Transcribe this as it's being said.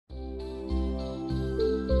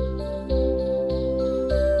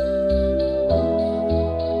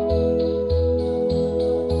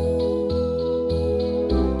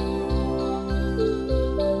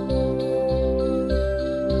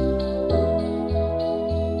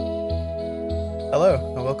Hello,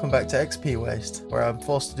 and welcome back to XP Waste, where I'm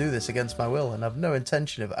forced to do this against my will and have no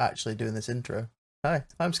intention of actually doing this intro. Hi,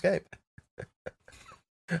 I'm Scape.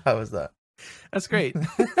 How was that? That's great.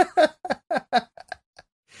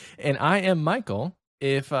 And I am Michael.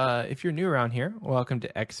 If you're new around here, welcome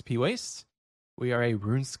to XP Waste. We are a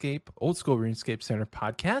RuneScape, old school RuneScape Center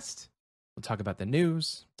podcast. We'll talk about the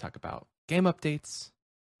news, talk about game updates.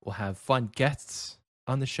 We'll have fun guests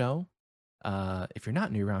on the show. If you're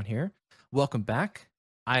not new around here, welcome back.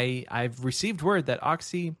 I've received word that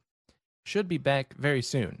Oxy should be back very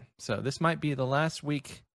soon. So this might be the last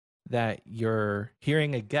week that you're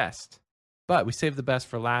hearing a guest. But we saved the best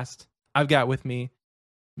for last. I've got with me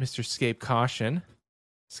Mr. Scape Caution.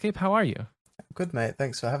 Scape, how are you? Good, mate.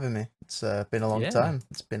 Thanks for having me. It's been a long time.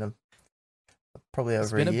 It's been probably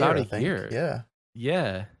over a year. About a I think. year. Yeah.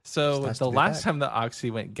 Yeah. So nice the last back. time that Oxy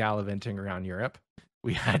went gallivanting around Europe,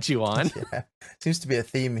 we had you on. Yeah. Seems to be a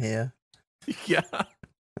theme here. Yeah.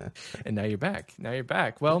 And now you're back.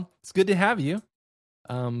 Well, it's good to have you.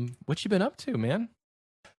 What you been up to, man?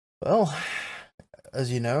 Well,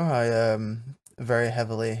 as you know, I very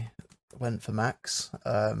heavily went for max.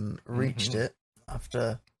 Reached it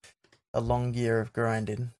after a long year of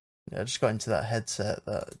grinding. I just got into that headset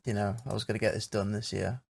that, I was going to get this done this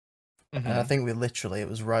year. And I think it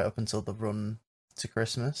was right up until the run to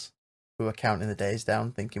Christmas. We were counting the days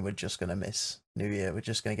down, thinking we're just going to miss New Year. We're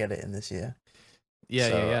just going to get it in this year.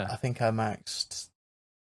 Yeah. I think I maxed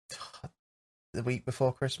the week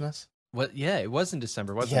before Christmas. What? Yeah, it was in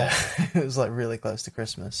December, wasn't it? Yeah, it was like really close to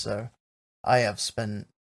Christmas. So I have spent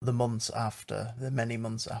the many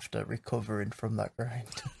months after recovering from that grind.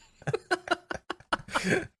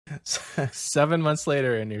 7 months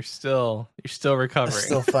later, and you're still recovering.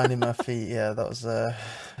 Still finding my feet. Yeah, that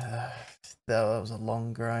was a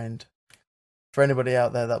long grind. For anybody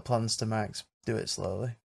out there that plans to max, do it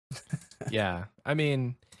slowly. Yeah, I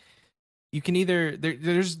mean, you can either there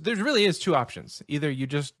really is two options. Either you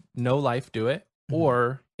just no life do it,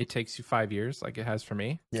 or it takes you 5 years, like it has for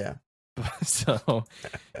me. Yeah. So,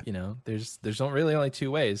 there's really only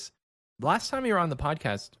two ways. Last time you were on the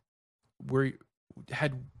podcast,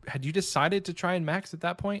 had you decided to try and max at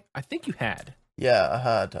that point? I think you had. Yeah, I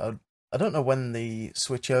had. I don't know when the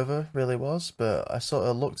switch over really was, but I sort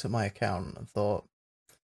of looked at my account and thought,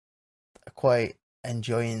 I'm quite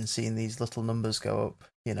enjoying seeing these little numbers go up.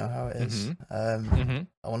 You know how it is. I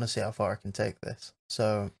want to see how far I can take this.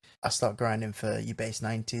 So I start grinding for your base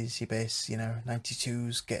 90s, your base,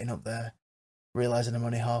 92s, getting up there, realizing I'm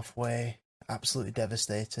only halfway, absolutely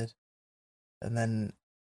devastated. And then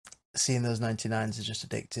seeing those 99s is just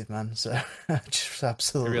addictive, man. So I just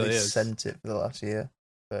absolutely sent it for the last year.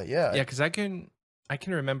 But yeah. Yeah, because I can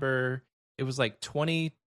remember it was like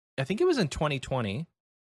 20, I think it was in 2020,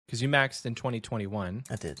 because you maxed in 2021.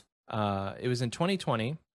 I did. It was in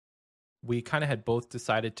 2020. We kind of had both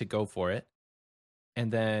decided to go for it. And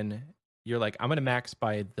then you're like, I'm going to max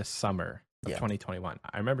by the summer of 2021.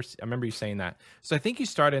 I remember you saying that. So I think you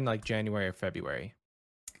started in like January or February.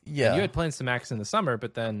 Yeah. And you had plans to max in the summer,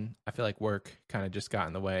 but then I feel like work kind of just got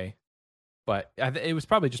in the way. But it was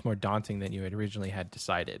probably just more daunting than you had originally had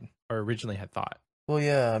decided or originally had thought. Well,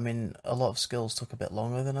 yeah, I mean, a lot of skills took a bit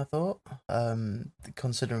longer than I thought,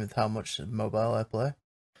 considering with how much mobile I play.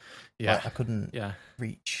 Yeah. I couldn't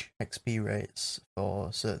reach XP rates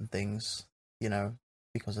for certain things,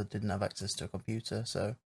 because I didn't have access to a computer.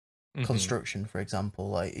 So construction, for example,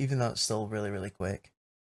 like even though it's still really, really quick,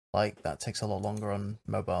 like that takes a lot longer on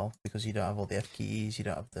mobile because you don't have all the F keys, you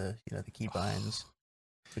don't have the, the key binds,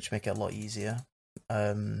 which make it a lot easier.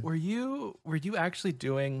 Were you actually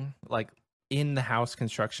doing like in the house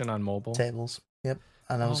construction on mobile tables? Yep.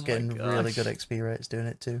 And I was getting really good XP rates doing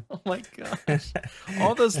it too. Oh my gosh.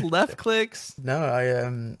 All those left clicks. No,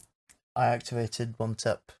 I activated one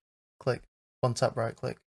tap right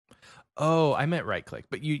click. Oh, I meant right click.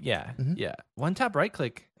 But yeah. One tap right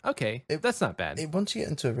click. Okay, that's not bad. Once you get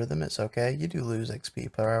into a rhythm, it's okay. You do lose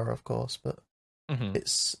XP per hour, of course, but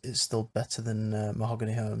it's still better than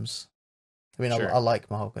Mahogany Homes. I mean, I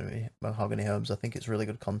like Mahogany Homes. I think it's really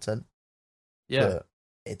good content. Yeah. But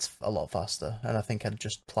it's a lot faster, and I think I'd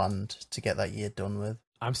just planned to get that year done with.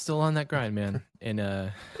 I'm still on that grind, man.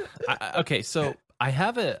 And okay, so I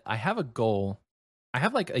have a goal. I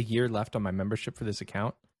have like a year left on my membership for this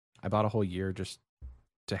account. I bought a whole year just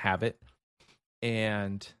to have it,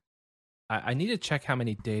 and I need to check how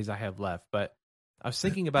many days I have left. But I was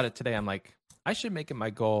thinking about it today. I'm like, I should make it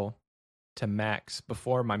my goal to max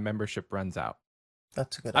before my membership runs out.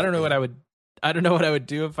 That's a good. I don't know what I would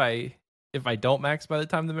do if I don't max by the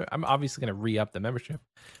time I'm obviously going to re-up the membership,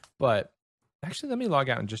 but Actually, let me log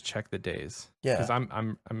out and just check the days. Yeah. Because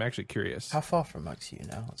I'm actually curious. How far from max are you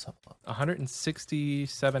now? Let's have a look.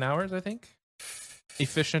 167 hours, I think.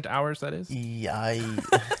 Efficient hours, that is. Yeah,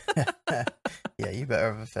 yeah, you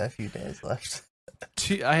better have a fair few days left.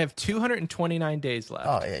 I have 229 days left.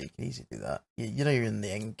 Oh yeah, you can easily do that. You know you're in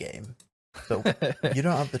the end game, but you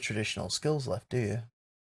don't have the traditional skills left, do you?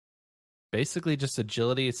 Basically, just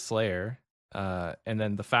agility, slayer, and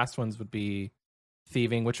then the fast ones would be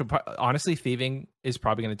thieving. Which would honestly, thieving is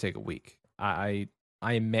probably going to take a week. I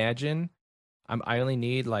imagine I only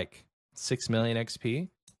need like 6 million XP.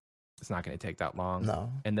 It's not going to take that long.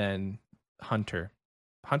 No. And then Hunter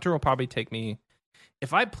will probably take me.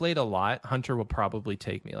 If I played a lot, Hunter will probably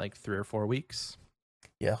take me like 3 or 4 weeks.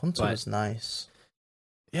 Yeah, Hunter was nice.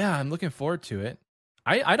 Yeah, I'm looking forward to it.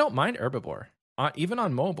 I don't mind Herbivore. Even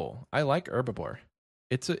on mobile, I like Herbivore.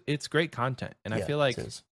 It's great content, and I feel like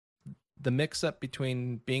the mix up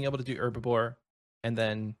between being able to do Herbivore and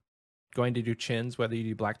then going to do chins, whether you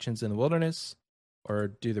do black chins in the wilderness or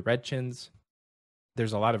do the red chins,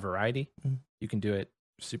 there's a lot of variety. You can do it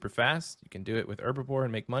super fast. You can do it with Herbivore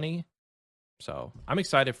and make money. So I'm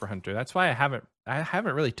excited for Hunter. That's why I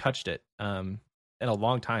haven't really touched it in a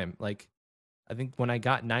long time. Like I think when I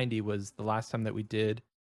got 90 was the last time that we did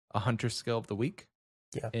a Hunter skill of the week.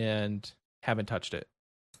 Yeah. And haven't touched it.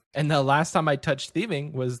 And the last time I touched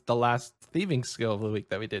thieving was the last thieving skill of the week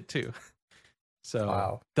that we did too. So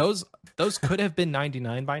wow. those could have been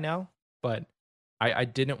 99 by now, but I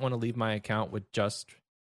didn't want to leave my account with just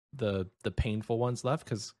the painful ones left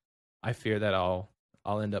because I fear that I'll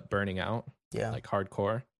end up burning out. Yeah. Like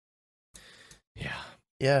hardcore. Yeah.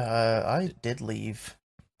 Yeah, I did leave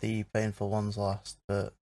the painful ones last,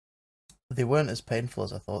 but they weren't as painful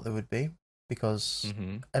as I thought they would be because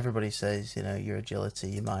everybody says, you know, your agility,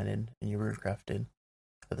 your mining, and your rune crafting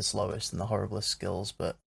are the slowest and the horriblest skills,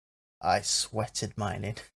 but I sweated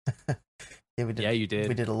mining. Yeah, you did.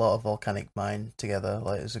 We did a lot of volcanic mine together,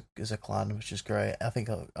 like as a clan, which is great. I think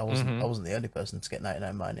I wasn't the only person to get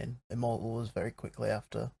 99 mining. Immortal was very quickly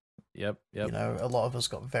after. Yep. You know, a lot of us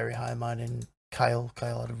got very high mining. Kyle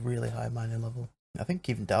had a really high mining level. I think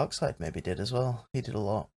even Darkside maybe did as well. He did a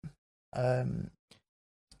lot.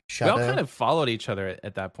 Shadow. We all kind of followed each other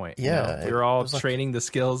at that point. Yeah, you know? We were all training the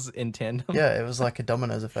skills in tandem. Yeah, it was like a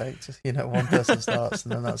dominoes effect. You know, one person starts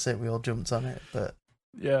and then that's it. We all jumped on it. But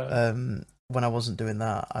yeah, when I wasn't doing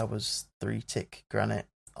that, I was 3-tick granite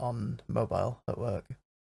on mobile at work.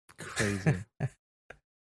 Crazy.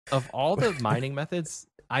 Of all the mining methods,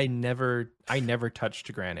 I never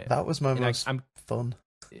touched granite. That was my most fun.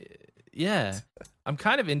 Yeah, I'm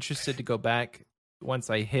kind of interested to go back once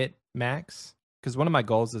I hit max because one of my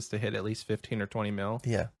goals is to hit at least 15 or 20 mil.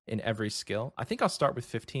 Yeah. In every skill. I think I'll start with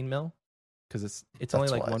 15 mil because it's only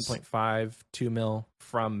like 1.5, 2 mil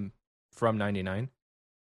from 99.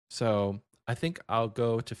 So I think I'll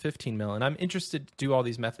go to 15 mil, and I'm interested to do all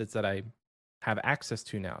these methods that I have access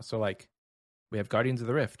to now. So like we have Guardians of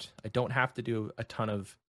the Rift. I don't have to do a ton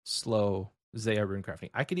of slow Zaya rune crafting.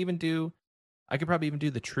 I could probably even do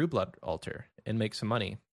the True Blood altar and make some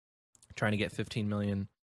money trying to get 15 million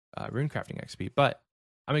rune crafting XP. But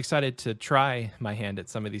I'm excited to try my hand at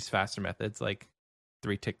some of these faster methods like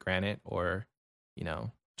 3-tick granite or, you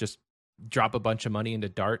know, just drop a bunch of money into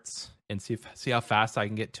darts and see how fast I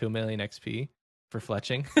can get 2 million XP for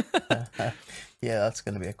fletching. Yeah, that's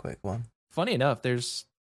going to be a quick one. Funny enough, there's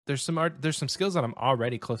some skills that I'm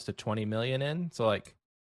already close to 20 million in. So like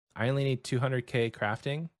I only need 200k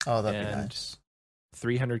crafting. Oh, that'd be nice.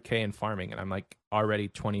 300k in farming, and I'm like already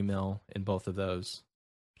 20 mil in both of those,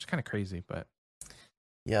 which is kind of crazy. But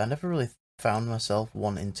yeah, I never really found myself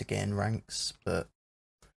wanting to gain ranks, but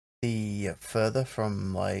the further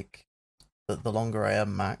from like the longer I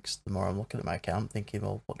am maxed, the more I'm looking at my account thinking,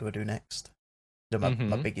 well, what do I do next? You know,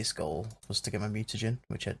 my biggest goal was to get my mutagen,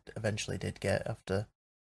 which I eventually did get after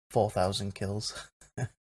 4,000 kills.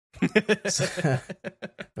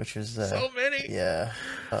 Which was so many. Yeah,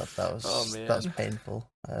 that was painful.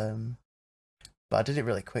 But I did it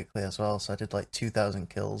really quickly as well. So I did like 2,000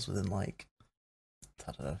 kills within like,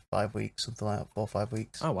 I don't know, 5 weeks, something like that, 4 or 5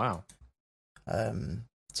 weeks. Oh wow.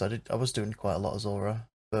 So I was doing quite a lot of Zulrah,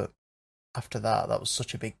 but after that was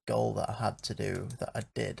such a big goal that I had to do that I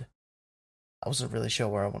did. I wasn't really sure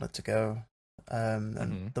where I wanted to go.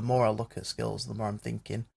 And the more I look at skills, the more I'm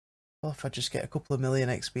thinking, well, if I just get a couple of million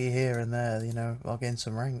XP here and there, you know, I'll gain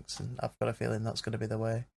some ranks, and I've got a feeling that's going to be the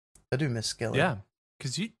way. I do miss skilling. Yeah,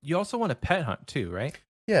 because you also want to pet hunt too, right?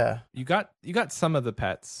 Yeah. You got some of the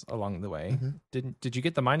pets along the way. Did you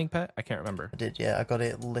get the mining pet? I can't remember. I did, yeah. I got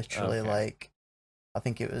it literally like, I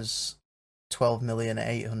think it was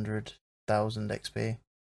 12,800,000 XP.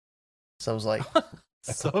 So I was like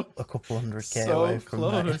a couple 100K so away from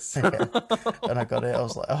close. that. Yeah. And I got it. I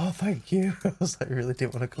was like, oh, thank you. I was like, I really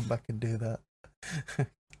didn't want to come back and do that.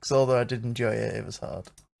 Because although I did enjoy it, it was hard.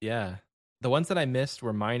 Yeah. The ones that I missed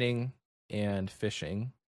were mining and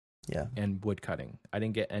fishing Yeah. and wood cutting. I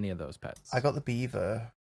didn't get any of those pets. I got the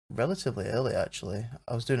beaver relatively early, actually.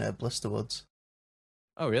 I was doing it at Blisterwoods.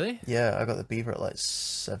 Oh, really? Yeah, I got the beaver at like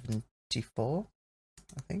 74,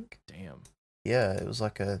 I think. Damn. Yeah, it was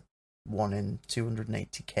like a 1 in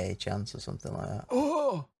 280K chance or something like that.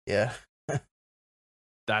 Oh, Yeah.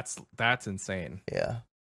 that's insane. Yeah.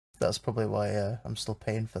 That's probably why I'm still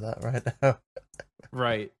paying for that right now.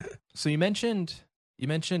 Right. So you mentioned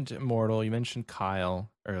Immortal, you mentioned Kyle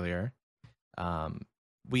earlier.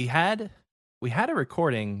 We had a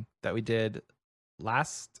recording that we did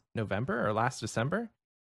last November or last December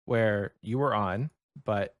where you were on,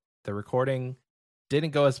 but the recording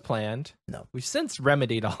didn't go as planned. No. We've since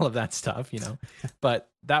remedied all of that stuff, but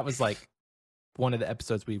that was like one of the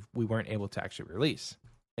episodes we weren't able to actually release.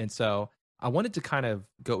 And so I wanted to kind of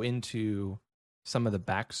go into some of the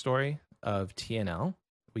backstory of TNL.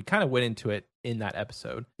 We kind of went into it in that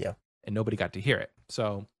episode. Yeah. And nobody got to hear it.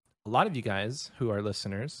 So a lot of you guys who are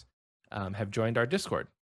listeners have joined our Discord.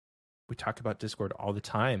 We talk about Discord all the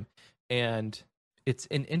time. And it's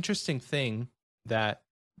an interesting thing that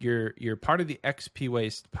you're part of the XP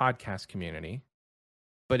Waste podcast community,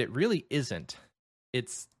 but it really isn't.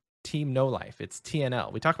 It's Team No Life. It's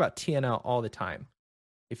TNL. We talk about TNL all the time.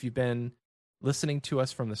 If you've been listening to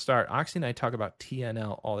us from the start, Oxy and I talk about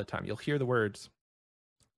TNL all the time. You'll hear the words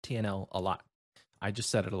TNL a lot. I just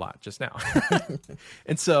said it a lot just now.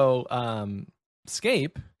 And so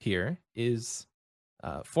Scape here is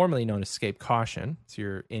formerly known as Scape Caution. It's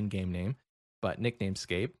your in-game name, but nickname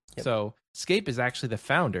Scape. Yep. So Scape is actually the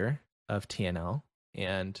founder of TNL.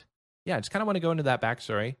 And yeah, I just kind of want to go into that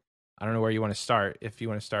backstory. I don't know where you want to start. If you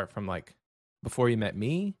want to start from like before you met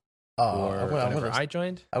me or whenever I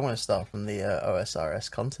joined. I want to start from the OSRS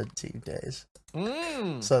content team days.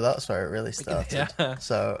 Mm. So that's where it really started. Yeah.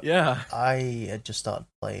 So yeah, I had just started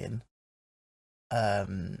playing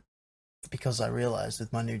because I realized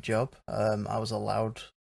with my new job, I was allowed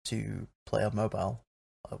to play on mobile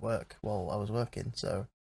at work while I was working. So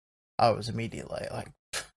I was immediately like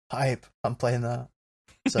hype, I'm playing that.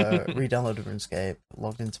 So re-downloaded RuneScape,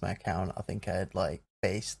 logged into my account. I think I had like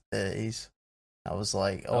base 30s. I was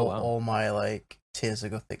like, all my like Tears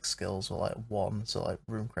of Gothic skills were like 1. So like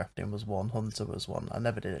rune crafting was 1, hunter was 1. I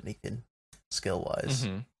never did anything skill wise.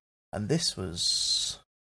 Mm-hmm. And this was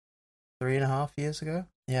 3.5 years ago.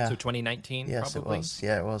 Yeah. So 2019. Yes, probably? it was.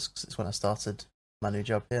 Yeah, it was. 'Cause it's when I started my new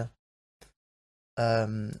job here.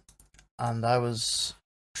 And I was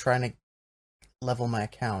trying to level my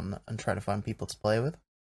account and try to find people to play with.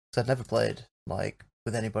 Because I'd never played like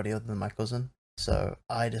with anybody other than my cousin. So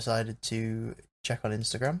I decided to check on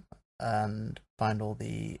Instagram and find all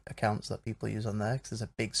the accounts that people use on there. Because there's a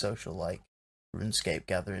big social like RuneScape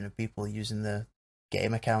gathering of people using the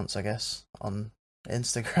game accounts, I guess, on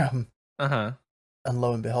Instagram. Uh-huh. And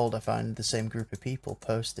lo and behold, I found the same group of people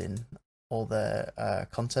posting all their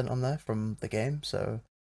content on there from the game. So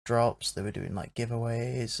drops, they were doing like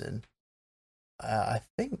giveaways, and I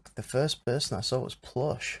think the first person I saw was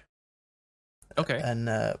Plush. Okay. And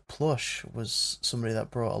Plush was somebody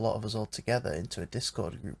that brought a lot of us all together into a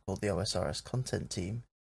Discord group called the OSRS Content Team,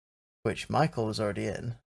 which Michael was already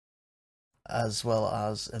in, as well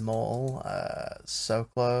as Immortal, So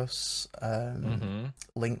Close,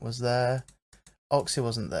 Link was there. Oxy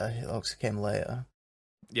wasn't there. Oxy came later.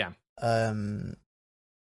 Yeah. Damo,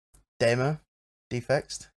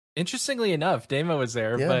 Defexed. Interestingly enough, Damo was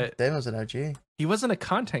there, Yeah, but Damo's an OG. he wasn't a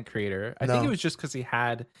content creator. I think it was just because he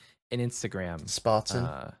had an Instagram. Spartan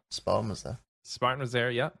was there. Spartan was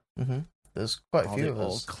there, yep. Mm-hmm. There's quite All a few the of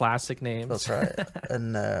old us. classic names. That's right.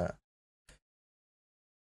 And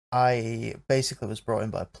I basically was brought in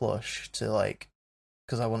by Plush to like,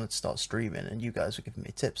 because I wanted to start streaming, and you guys were giving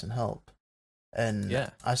me tips and help.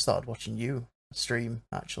 And I started watching you stream,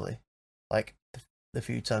 actually. Like, the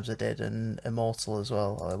few times I did, and Immortal as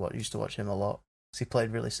well. I used to watch him a lot, because he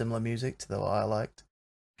played really similar music to what I liked.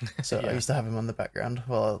 So I used to have him on the background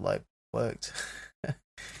while I, like, worked.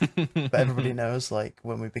 But everybody knows, like,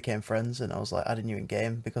 when we became friends, and I was, like, adding you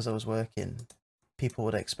in-game, because I was working, people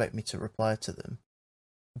would expect me to reply to them.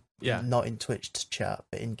 Yeah. Not in Twitch chat,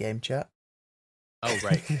 but in-game chat. Oh,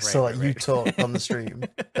 right. So like you talk on the stream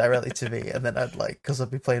directly to me, and then I'd like, because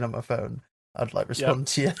I'd be playing on my phone, I'd like respond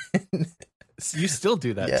to you. You still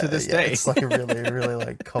do that to this day. It's like a really, really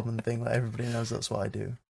like common thing that everybody knows that's what I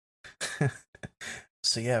do.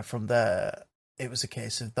 So yeah, from there, it was a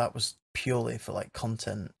case of that was purely for like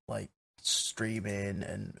content, like streaming,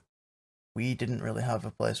 and we didn't really have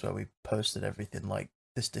a place where we posted everything. Like,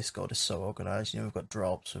 this Discord is so organized. We've got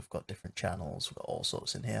drops, we've got different channels, we've got all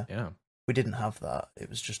sorts in here. Yeah. We didn't have that. It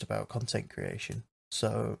was just about content creation.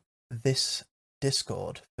 So this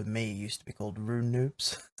Discord for me used to be called Rune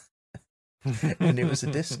Noobs. And it was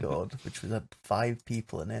a Discord which had 5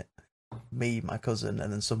 people in it. Me, my cousin,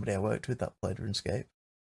 and then somebody I worked with that played RuneScape.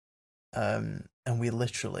 And we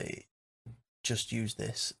literally just used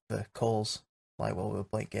this for calls, like while we were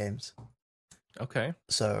playing games. Okay.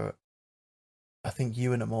 So I think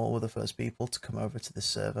you and Amor were the first people to come over to this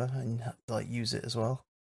server and like use it as well.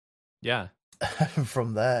 Yeah. And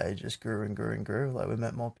from there, it just grew and grew and grew. Like, we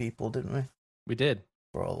met more people, didn't we? We did.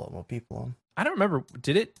 Brought a lot more people on. I don't remember.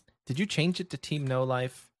 Did you change it to Team No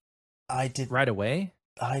Life I did. right away?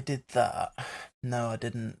 I did that. No, I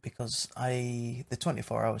didn't, because the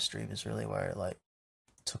 24-hour stream is really where it like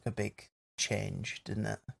took a big change, didn't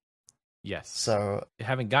it? Yes. So I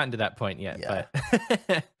haven't gotten to that point yet, Yeah.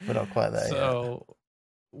 but we're not quite there yet. so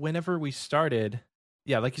whenever we started,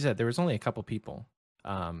 yeah, like you said, there was only a couple people.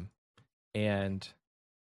 And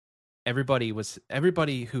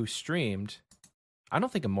everybody who streamed, I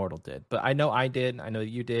don't think Immortal did, but I know I did. I know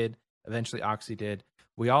you did. Eventually Oxy did.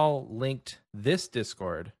 We all linked this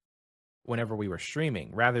Discord whenever we were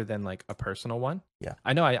streaming rather than like a personal one. Yeah.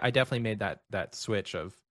 I know I definitely made that switch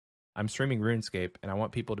of I'm streaming RuneScape and I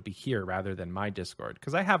want people to be here rather than my Discord,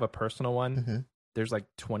 because I have a personal one. Mm-hmm. There's like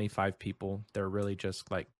 25 people. They're really just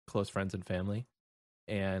like close friends and family.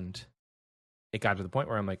 And it got to the point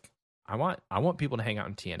where I'm like, I want people to hang out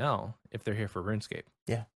in TNL if they're here for RuneScape.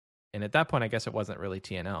 Yeah. And at that point, I guess it wasn't really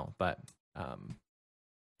TNL, but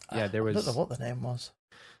yeah, there was. I don't know what the name was.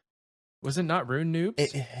 Was it not Rune Noobs?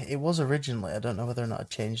 It was originally. I don't know whether or not I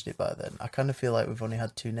changed it by then. I kind of feel like we've only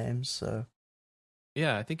had 2 names, so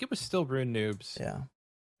Yeah, I think it was still Rune Noobs. yeah.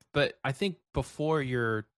 But I think before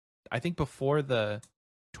the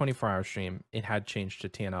 24-hour stream, it had changed to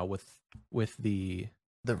TNL with the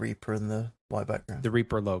Reaper and the white background. the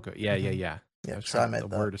Reaper logo. Yeah, Mhm. yeah. Yeah, was so I trying- made the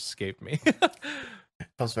that. word escaped me.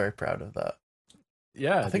 I was very proud of that.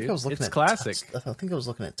 Yeah, I think dude. I was looking It's at classic. I think I was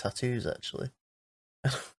looking at tattoos actually.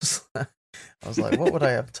 I was like, what would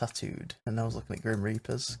I have tattooed? And I was looking at Grim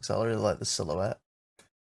Reapers because I really like the silhouette.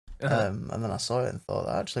 And then I saw it and thought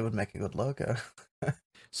that actually would make a good logo.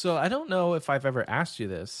 So I don't know if I've ever asked you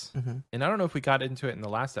this, Mm-hmm. and I don't know if we got into it in the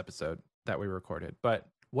last episode that we recorded, but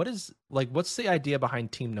what's the idea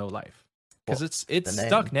behind Team No Life? Because it's the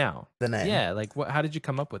stuck name? now. The name. Yeah, like how did you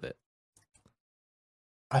come up with it?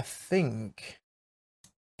 I think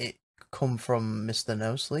it come from Mr.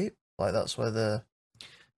 No Sleep. Like that's where the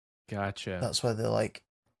Gotcha. like,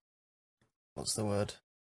 what's the word?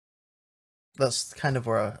 That's kind of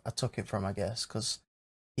where I took it from, I guess, because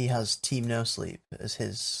he has Team No Sleep as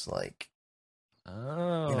his like,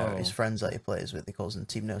 Oh, his friends that he plays with. He calls them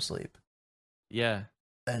Team No Sleep, yeah.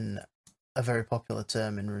 and a very popular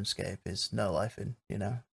term in RuneScape is no lifing.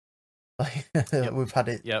 Like we've had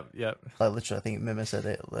it. Yep. Like literally, I think Mima said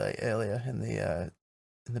it like earlier in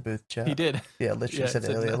the booth chat. He did. Yeah, literally Yeah, said it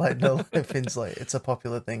said earlier. no. Like no lifing's like it's a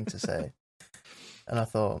popular thing to say, and I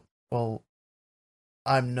thought, well,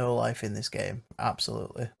 I'm no life in this game.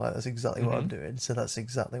 Absolutely, like that's exactly what I'm doing. So that's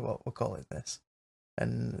exactly what we're calling this,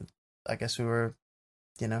 and I guess we were,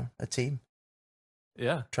 a team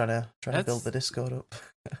Yeah. trying to build That's- the Discord up.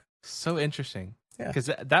 So interesting. Yeah.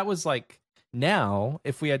 Because that was like, now,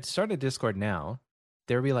 if we had started Discord now,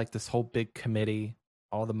 there would be like this whole big committee.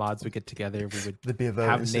 All the mods would get together. We would There'd be a voting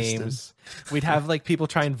have system. names. We'd have like people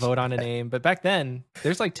try and vote on a name. But back then,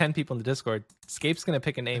 there's like 10 people in the Discord. Scape's going to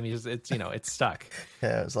pick a name. It's stuck.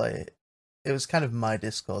 Yeah, it was kind of my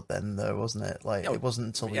Discord then, though, wasn't it? Like Oh, it wasn't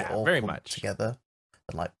until we yeah, all very clumped much. together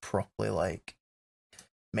and like properly like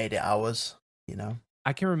made it ours.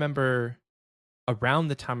 I can remember around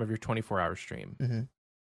the time of your 24-hour stream, Mhm.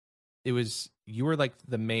 it was, you were like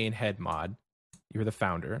the main head mod. You were the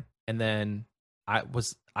founder. And then I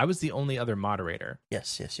was the only other moderator.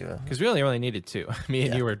 Yes, you were. Because we only needed 2. Me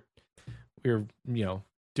and Yeah. we were,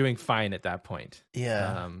 doing fine at that point.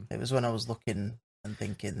 Yeah, it was when I was looking and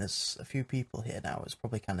thinking, there's a few people here now. It's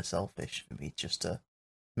probably kind of selfish for me just to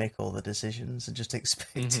make all the decisions and just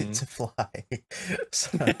expect it to fly.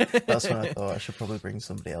 So that's when I thought I should probably bring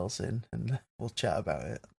somebody else in and we'll chat about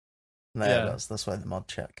it. And that's where the mod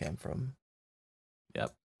chat came from.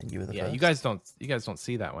 Yep. And you were the Yeah, first. you guys don't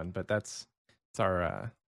see that one, but it's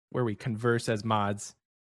our where we converse as mods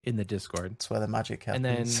in the Discord. That's where the magic And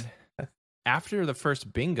happens. then after the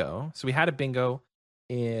first bingo, so we had a bingo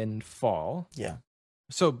in fall. Yeah.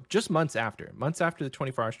 So just months after the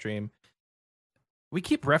 24-hour stream, We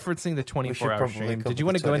keep referencing the We should 24-hour probably stream. cover Did you the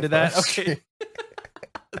want to go into that? 24-hour Okay. stream.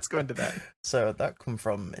 Let's go into that. So that come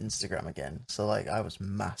from Instagram again. So like I was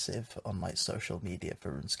massive on like social media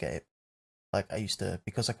for RuneScape. Like I used to,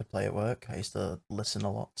 because I could play at work, I used to listen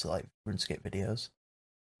a lot to like RuneScape videos.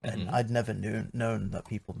 And Mhm. I'd never known that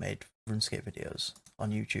people made RuneScape videos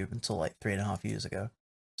on YouTube until like 3.5 years ago.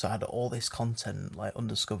 So I had all this content like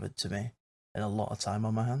undiscovered to me and a lot of time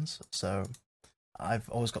on my hands. So I've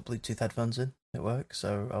always got Bluetooth headphones in at work,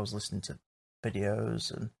 so I was listening to videos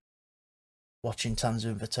and watching Tanzu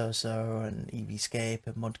and Virtuoso and Eevescape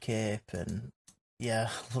and Mudkip and yeah,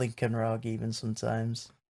 Lincoln Rog even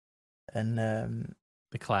sometimes. And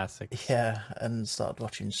The classics. yeah, and started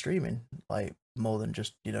watching streaming, like more than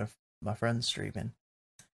just, my friends streaming.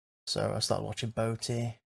 So I started watching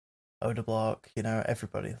Boaty, Odablock,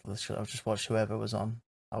 everybody. I would just watch whoever was on,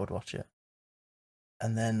 I would watch it.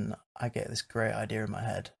 And then I get this great idea in my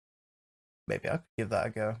head. Maybe I could give that a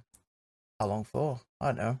go. How long for? I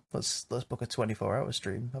don't know. Let's book a 24-hour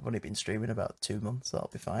stream. I've only been streaming about 2 months. That'll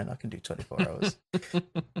be fine. I can do 24 hours.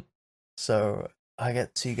 So I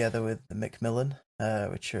get together with the Macmillan,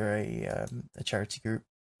 which are a charity group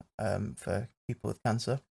for people with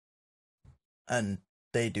cancer, and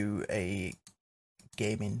they do a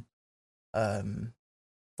gaming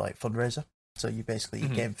like fundraiser. So you basically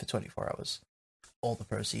Mhm. game for 24 hours. All the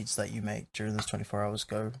proceeds that you make during those 24 hours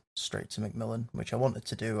go straight to Macmillan, which I wanted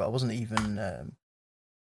to do. I wasn't even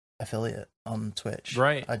affiliate on Twitch.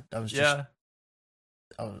 Right. I was just, Yeah.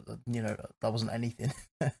 that wasn't anything.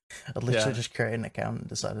 I literally Yeah. just created an account and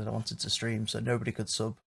decided I wanted to stream, so nobody could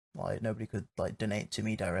sub, like nobody could like donate to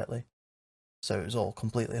me directly. So it was all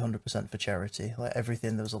completely 100% for charity. Like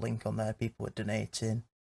everything, there was a link on there. People were donating,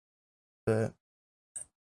 but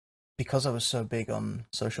because I was so big on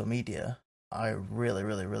social media, I really,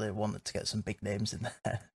 really, really wanted to get some big names in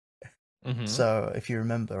there. Mhm. So if you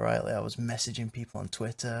remember rightly, I was messaging people on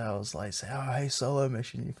Twitter. I was like, saying, "Oh, hey, Solo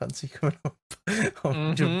Mission, you fancy coming up? Or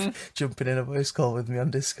Mhm. jumping in a voice call with me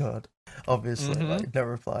on Discord?" Obviously, Mhm. like no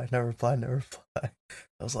reply, no reply, no reply.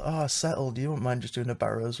 I was like, "Oh, settled. You wouldn't mind just doing a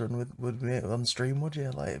Barrows run with me on stream, would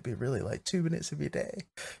you? Like, it'd be really like 2 minutes of your day."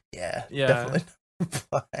 Yeah, Yeah. definitely no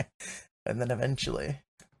reply. And then eventually,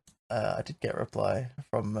 I did get a reply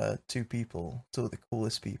from 2 people, 2 of the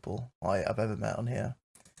coolest people I've ever met on here,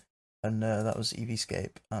 and that was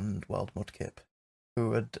Eevescape and Wild Mudkip,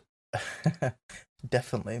 who had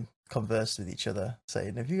definitely conversed with each other,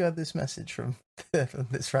 saying, "Have you had this message from from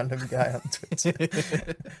this random guy on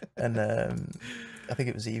Twitter?" And I think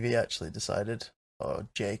it was Evie actually decided, or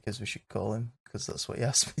Jake as we should call him, because that's what he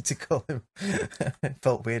asked me to call him. It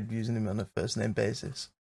felt weird using him on a first name basis,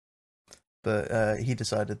 but he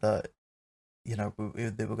decided that they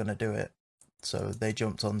were going to do it, so they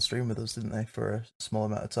jumped on stream with us, didn't they, for a small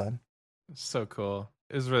amount of time. So cool.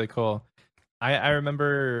 It was really cool. I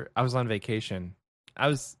remember I was on vacation. I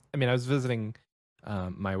was visiting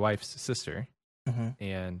my wife's sister, Mm-hmm.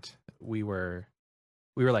 and we were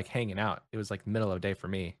like hanging out. It was like the middle of the day for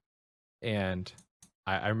me, and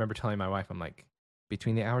I remember telling my wife, I'm like,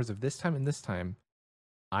 between the hours of this time and this time,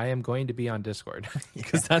 I am going to be on Discord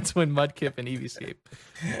because that's when Mudkip and Eevescape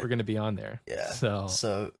were going to be on there. Yeah. So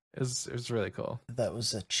So it was really cool. that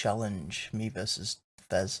was a challenge, me versus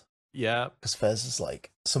Fez, Yeah. because Fez is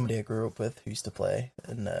like somebody I grew up with who used to play,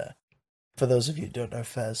 and for those of you who don't know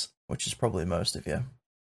Fez, which is probably most of you,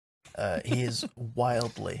 he is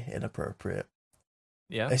wildly inappropriate.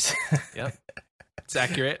 Yeah. It's Yep. It's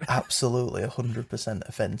accurate. absolutely 100%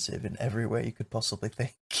 offensive in every way you could possibly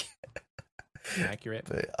think. Accurate.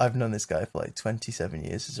 But I've known this guy for like 27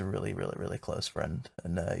 years. He's a really, really, really close friend,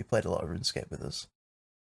 and he played a lot of RuneScape with us.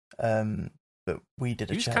 But we did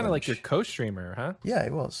a He was challenge. kind of like your co-streamer, huh? Yeah, he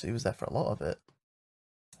was. He was there for a lot of it.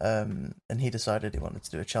 And he decided he wanted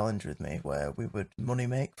to do a challenge with me where we would money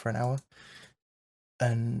make for an hour,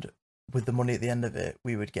 and with the money at the end of it,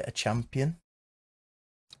 we would get a champion,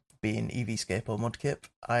 being Eevescape or Mudkip.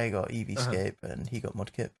 I got Eevescape and he got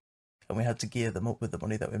Mudkip, and we had to gear them up with the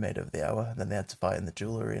money that we made over the hour, and then they had to fight in the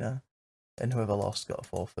jewel arena, and whoever lost got a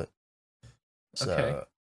forfeit. So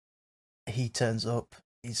Okay. he turns up.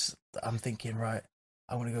 I'm thinking, right,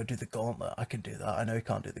 I want to go do the gauntlet. I can do that. I know he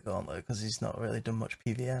can't do the gauntlet because he's not really done much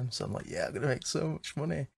PVM. So I'm like, yeah, I'm gonna make so much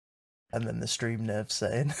money. And then the stream nerve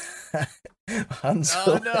saying, hands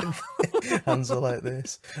Oh, are no. hands are like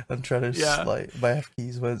this. I'm trying to Yeah. like my F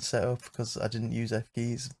keys weren't set up because I didn't use F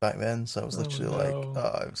keys back then. So I was Oh, literally no. like,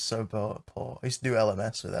 I was so poor. I used to do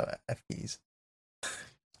LMS without F keys,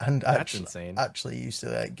 and That's insane. actually used to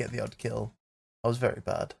like, get the odd kill. I was very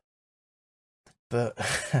bad, but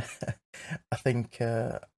I think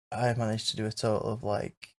I managed to do a total of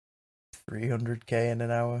like 300k in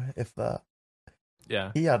an hour, if that.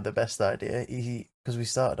 Yeah. He had the best idea. Because we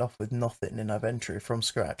started off with nothing in our inventory from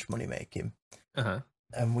scratch, money making,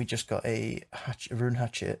 and we just got a rune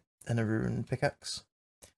hatchet and a rune pickaxe,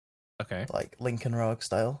 Okay. like Lincoln Rogue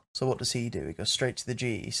style. So what does he do? He goes straight to the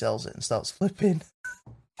G, he sells it, and starts flipping.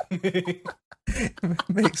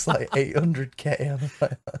 Makes like 800k on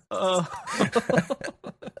the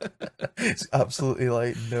It's absolutely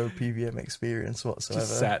like no PVM experience whatsoever.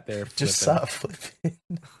 Just sat there flipping. Just sat flipping.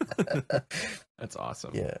 That's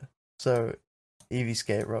awesome. Yeah. So Eevee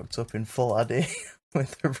Skate rocked up in full Addy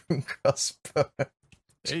with a rune crossbow.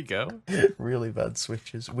 There you go. Really bad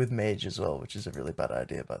switches with mage as well, which is a really bad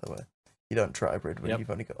idea, by the way. You don't tribrid when you've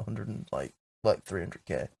only got 100 and like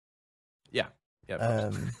 300k. Yeah.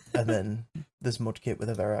 And then there's Mudkip with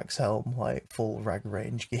a Verax helm, like full rag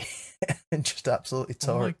range gear, and just absolutely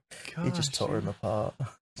tore. He just tore him apart.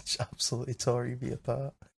 Just absolutely tore Eevee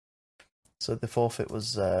apart. So the forfeit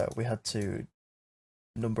was we had to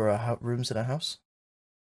number our rooms in our house,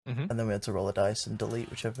 and then we had to roll a dice and delete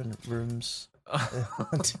whichever rooms.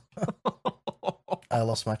 I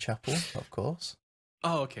lost my chapel, of course.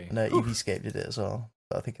 Oh, okay. And Eevee Scape did it as well,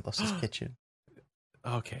 but I think he lost his kitchen.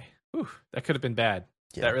 Okay. Whew. That could have been bad.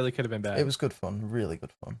 Yeah. That really could have been bad. It was good fun, really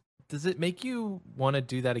good fun. Does it make you want to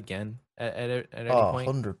do that again at any point?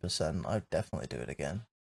 100%. I'd definitely do it again.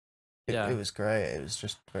 It was great. It was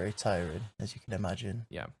just very tiring, as you can imagine.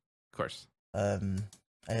 Yeah, of course. I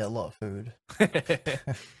ate a lot of food.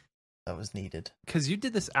 That was needed. Because you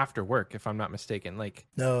did this after work, if I'm not mistaken. Like,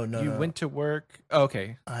 no. You went to work. Oh,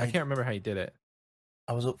 okay. I can't remember how you did it.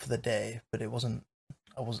 I was up for the day, but it wasn't.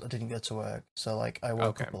 I didn't go to work, so like I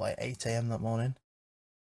woke up at like 8 a.m. that morning,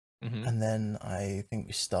 and then I think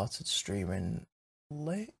we started streaming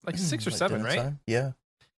late, like 6 or 7, right? Time. Yeah,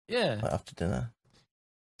 like after dinner.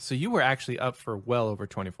 So you were actually up for well over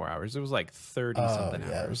 24 hours. It was like 30 something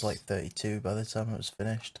hours. Yeah, it was like 32 by the time it was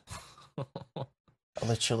finished.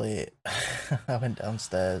 Literally, I went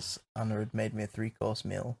downstairs. Anna had made me a 3-course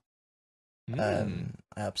meal. I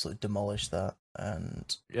absolutely demolished that,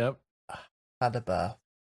 and had a bath,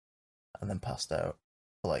 and then passed out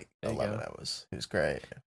for like 11 hours. It was great.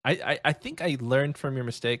 I think I learned from your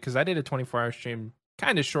mistake, because I did a 24-hour stream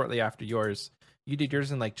kind of shortly after yours. You did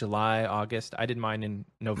yours in like July, August. I did mine in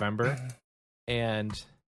November, and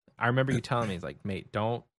I remember you telling me, "It's like, mate,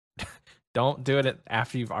 don't do it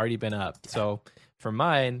after you've already been up." Yeah. So for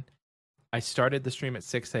mine, I started the stream at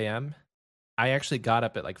 6 a.m. I actually got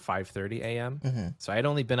up at like 5:30 a.m. So I had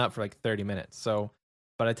only been up for like 30 minutes. So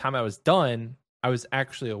by the time I was done, I was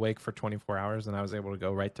actually awake for 24 hours, and I was able to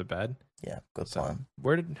go right to bed. Yeah, good plan.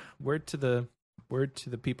 Word to the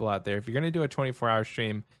people out there: if you're gonna do a 24-hour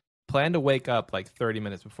stream, plan to wake up like 30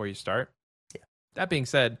 minutes before you start. Yeah. That being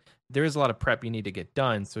said, there is a lot of prep you need to get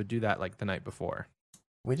done, so do that like the night before.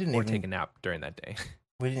 Take a nap during that day.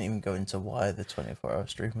 We didn't even go into why the 24-hour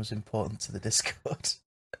stream was important to the Discord.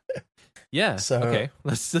 Yeah. So okay,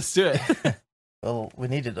 let's do it. Well, we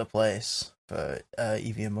needed a place for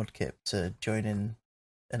Eevee and Mudkip to join in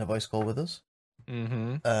a voice call with us.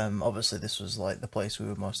 Obviously, this was like the place we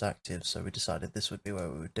were most active, so we decided this would be where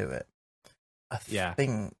we would do it. I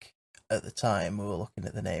think at the time we were looking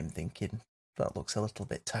at the name, thinking that looks a little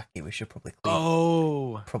bit tacky. We should probably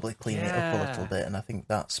clean it up a little bit, and I think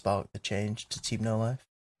that sparked the change to Team No Life.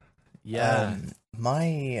 Yeah.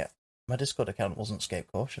 My Discord account wasn't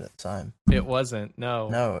Scape Caution at the time. It wasn't.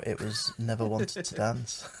 No, it was Never Wanted to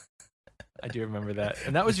Dance. I do remember that,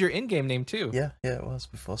 and that was your in-game name too. Yeah, it was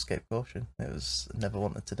before Scape Caution. It was Never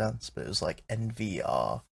Wanted to Dance, but it was like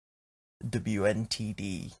NVR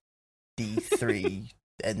WNTD D3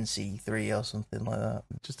 NC3 or something like that.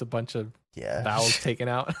 Just a bunch of vowels taken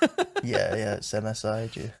out. yeah, it's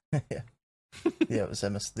MSI. Yeah, it was the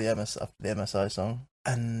MS after the MSI song,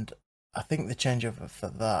 and I think the changeover for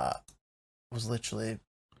that was literally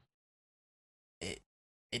it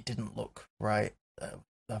didn't look right.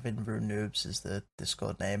 Having Rune Noobs is the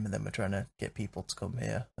Discord name, and then we're trying to get people to come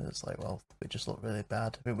here. And it's like, well, we just look really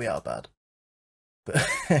bad. I mean, we are bad, but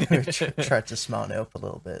we tried to smarten it up a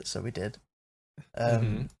little bit, so we did. But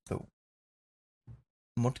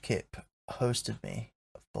Mudkip hosted me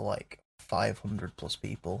for like 500 plus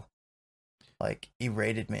people. Like, he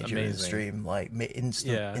raided me during the stream, like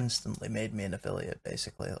instantly made me an affiliate,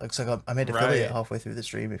 basically. Like, so I made an affiliate halfway through the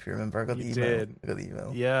stream, if you remember. I got the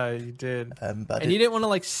email. Yeah, you did. And you didn't want to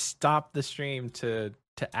like stop the stream to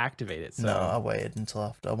activate it. So. No, I waited until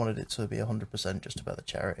after. I wanted it to be 100% just about the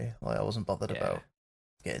charity. Like, I wasn't bothered about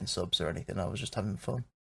getting subs or anything. I was just having fun.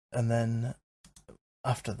 And then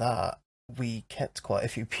after that, we kept quite a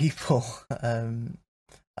few people. I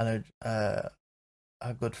know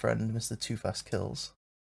our good friend Mr. Too Fast Kills,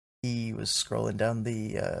 he was scrolling down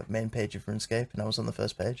the main page of RuneScape, and I was on the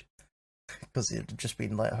first page because it had just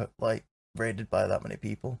been like raided by that many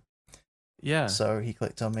people. Yeah. So he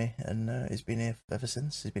clicked on me, and he's been here ever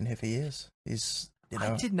since. He's been here for years. He's, you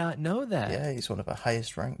know, I did not know that. yeah, he's one of our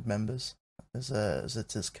highest ranked members as a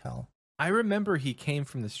Tizcal. I remember he came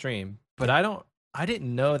from the stream, but I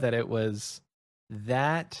didn't know that it was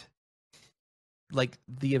that, like,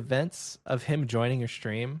 the events of him joining your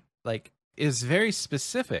stream, like, is very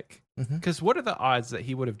specific. Mm-hmm. Because what are the odds that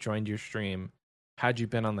he would have joined your stream had you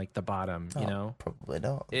been on, like, the bottom, you know? Probably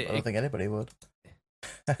not. I don't think anybody would.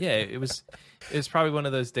 Yeah, it was probably one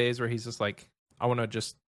of those days where he's just like, I want to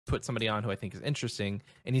just put somebody on who I think is interesting,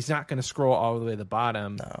 and he's not going to scroll all the way to the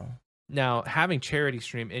bottom. No. Now, having charity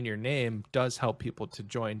stream in your name does help people to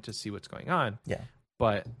join to see what's going on. Yeah.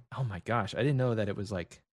 But oh my gosh, I didn't know that it was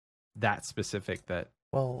like that specific that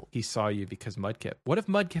he saw you because Mudkip. What if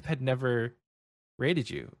Mudkip had never raided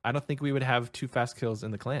you? I don't think we would have Too Fast Kills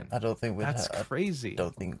in the clan. I don't think That's crazy. I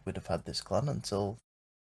don't think we'd have had this clan until,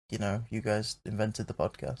 you know, you guys invented the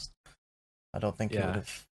podcast. I don't think it would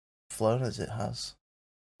have flown as it has.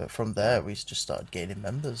 But from there, we just started gaining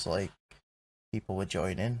members. Like, people were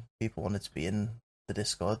joining. People wanted to be in the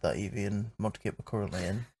Discord that Evie and Mudkip were currently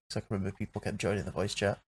in. So I can remember people kept joining the voice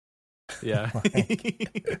chat. Yeah.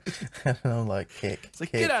 And I'm like, kick,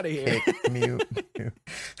 get out of here. Kick, mute.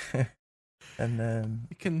 And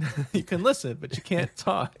you can listen, but you can't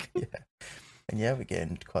talk. Yeah. And yeah, we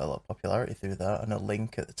gained quite a lot of popularity through that. I know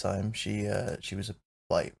Link at the time, she was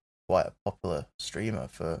quite a popular streamer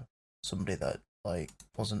for somebody that like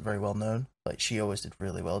wasn't very well known. Like, she always did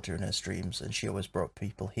really well during her streams, and she always brought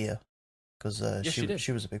people here because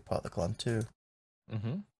she was a big part of the clan too.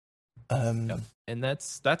 Mm-hmm. Yep. And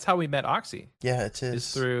that's how we met Oxy. Yeah, it is.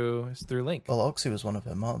 It's through Link. Well, Oxy was one of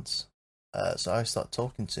her mods, so I started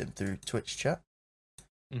talking to him through Twitch chat,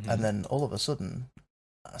 and then all of a sudden,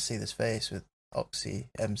 I see this face with Oxy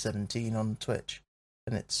M17 on Twitch,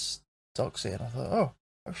 and it's Oxy, and I thought,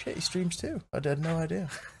 oh shit, he streams too. I had no idea.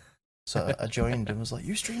 So I joined and was like,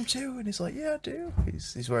 "You stream too?" And he's like, "Yeah, I do."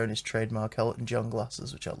 He's wearing his trademark Elton John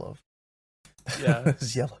glasses, which I love. Yeah,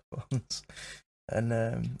 his yellow ones. And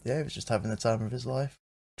yeah, he was just having the time of his life,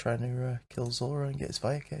 trying to kill Zora and get his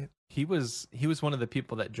fire cape. He was one of the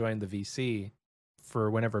people that joined the VC for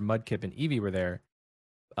whenever Mudkip and Eevee were there,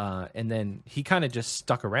 and then he kind of just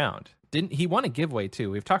stuck around. Didn't he won a giveaway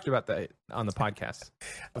too? We've talked about that on the podcast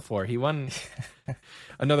before. He won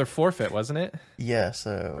another forfeit, wasn't it? Yeah.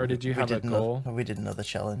 So, or did you have a goal? We did another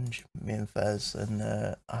challenge, me and Fez, and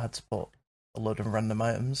I had to put a load of random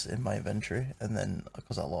items in my inventory, and then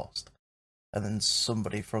because I lost, and then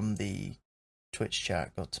somebody from the Twitch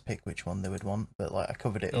chat got to pick which one they would want. But like, I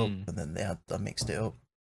covered it up, and then I mixed it up.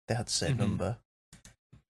 They had the same number.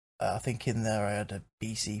 I think in there I had a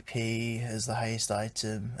BCP as the highest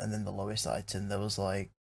item, and then the lowest item there was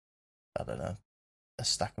like, I don't know, a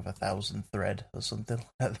stack of 1,000 thread or something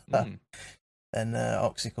like that. Then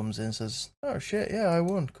Oxy comes in and says, "Oh shit, yeah, I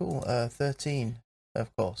won, cool, 13.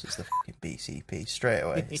 Of course, it's the fucking BCP straight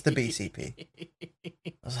away. It's the BCP."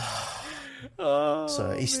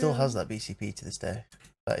 So he still has that BCP to this day.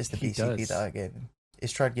 That is the BCP that I gave him.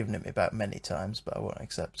 He's tried giving it me back many times, but I won't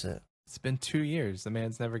accept it. It's been 2 years. The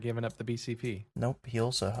man's never given up the BCP. Nope. He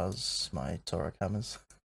also has my Torok hammers.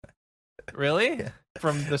 Really? Yeah.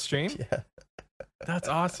 From the stream? Yeah. That's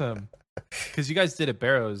awesome. Because you guys did a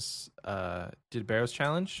Barrows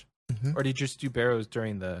challenge, or did you just do Barrows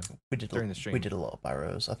during the stream? We did a lot of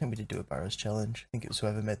Barrows. I think we did do a Barrows challenge. I think it was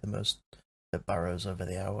whoever made the Barrows over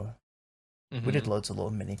the hour. We did loads of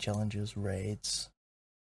little mini challenges, raids.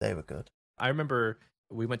 They were good. I remember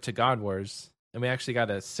we went to God Wars. And we actually got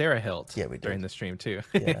a Sarah hilt during the stream too.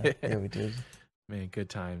 yeah, we did. Man, good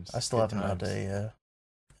times. I still haven't had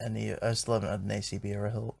an ACB or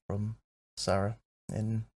a hilt from Sarah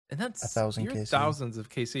in 1,000 KC. Thousands of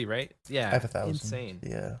KC, right? Yeah, I have 1,000. Insane.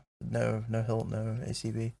 Yeah, no hilt, no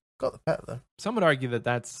ACB. Got the pet though. Some would argue that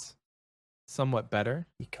that's somewhat better.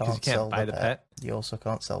 You can't buy the pet. You also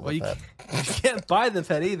can't sell the pet. You can't buy the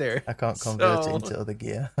pet either. I can't convert it into other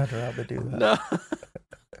gear. I'd rather do that. No.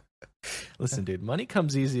 Listen, dude, money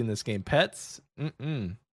comes easy in this game. Pets,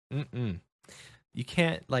 you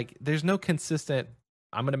can't, like, there's no consistent,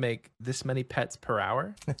 I'm going to make this many pets per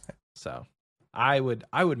hour. So I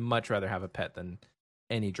would much rather have a pet than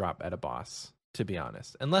any drop at a boss, to be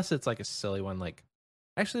honest. Unless it's like a silly one. Like,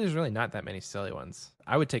 actually, there's really not that many silly ones.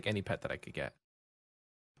 I would take any pet that I could get.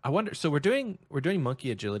 I wonder, so we're doing monkey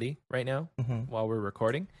agility right now while we're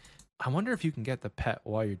recording. I wonder if you can get the pet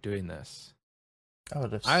while you're doing this.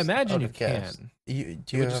 I I imagine would you have guessed. can. Do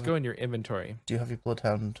It you would just have go in your inventory. do you have your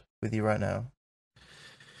Bloodhound with you right now?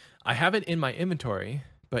 I have it in my inventory,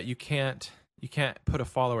 but you can't put a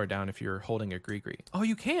follower down if you're holding a Gree. Oh,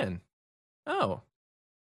 you can. Oh.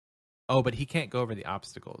 Oh, but he can't go over the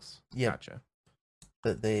obstacles. Yeah, Gotcha.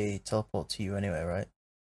 but they teleport to you anyway, right?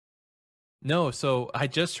 No, so I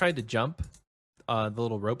just tried to jump the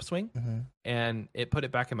little rope swing, Mm-hmm. and it put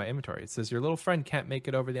it back in my inventory. It says your little friend can't make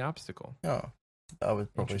it over the obstacle. Oh, I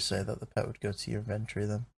would probably say Interesting. that the pet would go to your inventory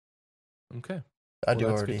then. Okay. I Well, do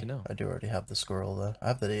that's good already. to know. I do already have the squirrel though. I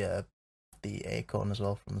have the acorn as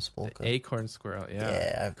well from the The Spolka. acorn squirrel. Yeah.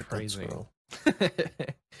 Yeah, I have the blood Crazy. squirrel.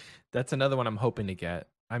 That's another one I'm hoping to get.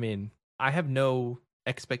 I mean, I have no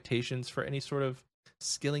expectations for any sort of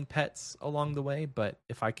skilling pets along the way, but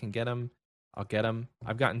if I can get them, I'll get them.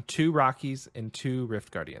 I've gotten 2 Rockies and 2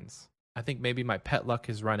 Rift Guardians. I think maybe my pet luck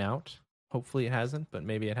has run out. Hopefully it hasn't, but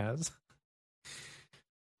maybe it has.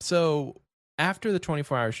 So after the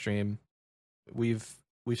 24-hour stream, we've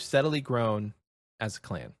steadily grown as a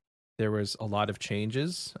clan. There was a lot of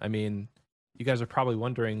changes. I mean, you guys are probably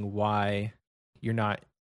wondering why you're not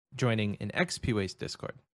joining an XP Waste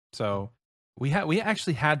Discord. So we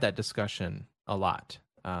actually had that discussion a lot.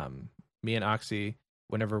 Me and Oxy,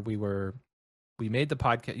 whenever we made the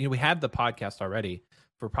podcast, we had the podcast already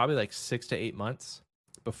for probably like 6 to 8 months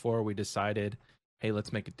before we decided, hey,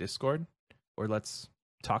 let's make a Discord or let's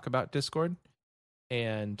talk about Discord.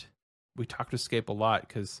 And we talked to Scape a lot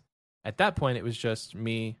because at that point it was just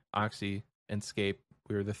me, Oxy, and Scape.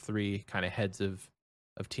 We were the 3 kind of heads of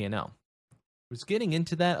TNL. Was getting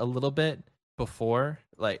into that a little bit before,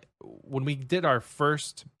 like when we did our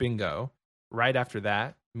first bingo. Right after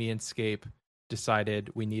that, me and Scape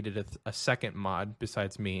decided we needed a second mod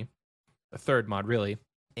besides me, a third mod really,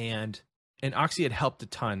 and Oxy had helped a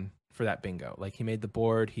ton for that bingo. Like he made the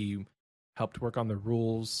board, he helped work on the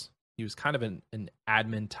rules. He was kind of an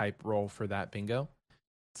admin type role for that bingo.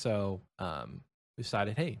 So we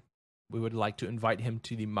decided, hey, we would like to invite him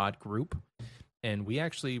to the mod group. And we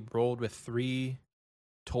actually rolled with 3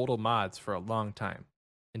 total mods for a long time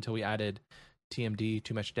until we added TMD,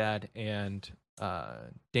 Too Much Dad, and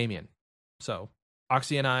Damien. So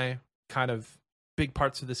Oxy and I kind of big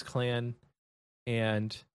parts of this clan,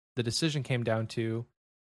 and the decision came down to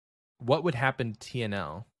what would happen to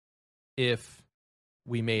TNL if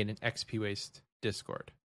we made an XP Waste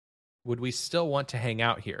Discord. Would we still want to hang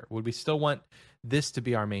out here? Would we still want this to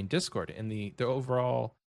be our main Discord? And the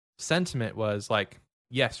overall sentiment was like,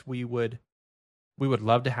 yes, we would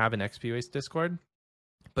love to have an XP Waste Discord,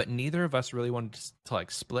 but neither of us really wanted to like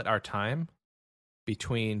split our time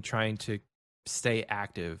between trying to stay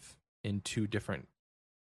active in 2 different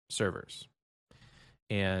servers.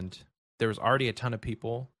 And there was already a ton of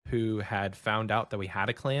people who had found out that we had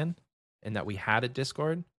a clan and that we had a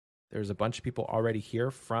Discord. There's a bunch of people already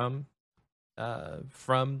here from the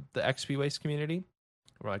XP Waste community.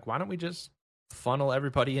 We're like, why don't we just funnel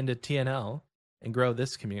everybody into TNL and grow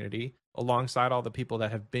this community alongside all the people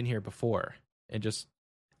that have been here before and just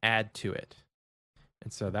add to it.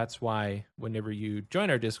 And so that's why whenever you join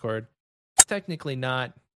our Discord, it's technically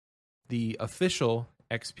not the official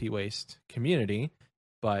XP Waste community,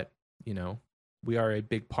 but we are a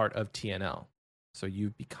big part of TNL. So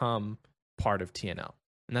you become part of TNL.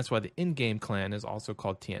 And that's why the in-game clan is also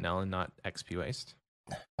called TNL and not XP Waste.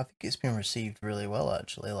 I think it's been received really well,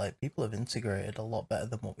 actually. Like, people have integrated a lot better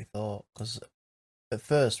than what we thought. Because at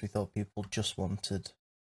first we thought people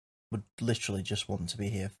would literally just want to be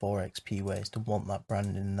here for XP Waste and want that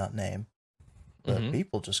branding and that name. But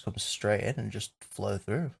people just come straight in and just flow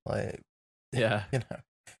through. Like, yeah,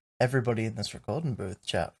 everybody in this recording booth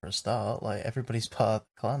chat for a start. Like, everybody's part of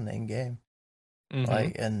the clan in game.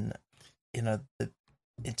 Like, and the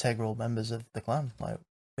integral members of the clan. Like,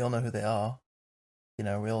 we all know who they are. We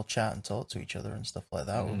all chat and talk to each other and stuff like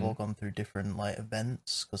that. We've all gone through different like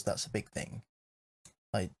events because that's a big thing.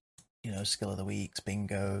 Like, skill of the weeks,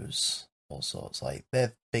 bingos, all sorts. Like,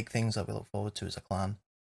 they're big things that we look forward to as a clan.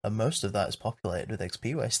 And most of that is populated with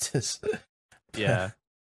XP wasters. Yeah.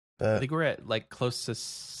 But I think we're at like close to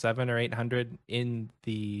 700 or 800 in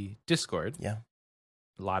the Discord. yeah.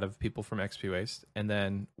 A lot of people from XP Waste. And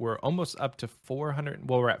then we're almost up to 400.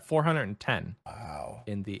 Well, we're at 410. Wow.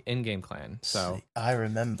 In the in-game clan. So see, I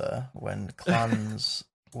remember when clans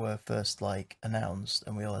were first like announced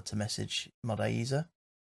and we all had to message Modaiza.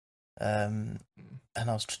 And I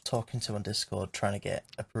was talking to him on Discord trying to get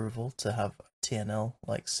approval to have TNL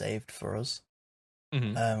like saved for us.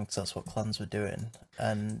 Because that's what clans were doing.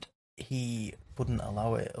 And he wouldn't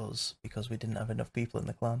allow it us because we didn't have enough people in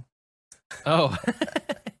the clan. Oh.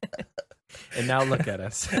 And now look at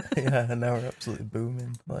us. Yeah, and now we're absolutely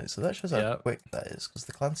booming. Like, so that shows how Yep. quick that is, because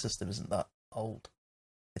the clan system isn't that old.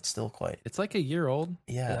 It's still quite, It's like a year old.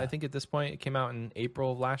 yeah, I think at this point it came out in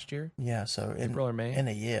April of last year. yeah. So April or May. in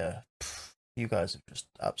a year, you guys have just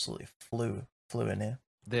absolutely flew in here.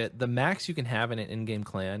 The max you can have in an in-game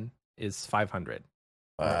clan is 500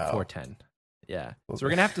 or Wow. 410. Yeah. So we're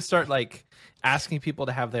gonna have to start like asking people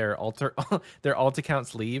to have their alt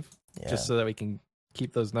accounts leave, Yeah. just so that we can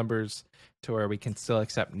keep those numbers to where we can still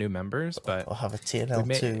accept new members. But I'll have a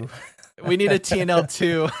TNL2. we need a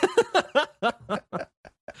TNL2.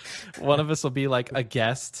 One of us will be like a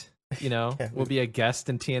guest. You know, Yeah, we'll be a guest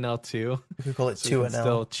in TNL2. We could call it So we 2NL. can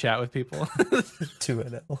still chat with people.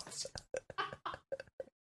 2NL.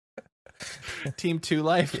 Team 2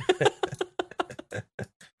 Life.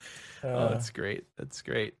 Oh, Uh, that's great. That's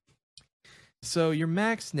great. So your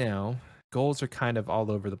max now, goals are kind of all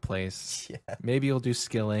over the place. yeah, Maybe you'll do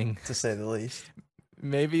skilling. to say the least.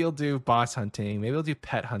 Maybe you'll do boss hunting. Maybe you'll do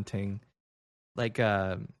pet hunting. Like,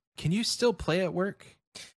 can you still play at work?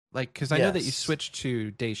 Like, because I know that you Yes. switched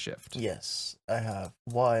to day shift. Yes, I have.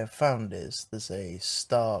 What I've found is there's a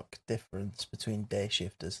stark difference between day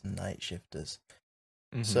shifters and night shifters.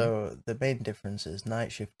 Mhm. So the main difference is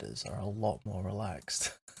night shifters are a lot more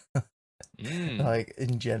relaxed. Mm. Like,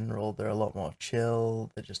 in general, they're a lot more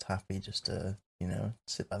chill. They're just happy just to,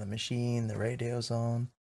 sit by the machine, the radio's on,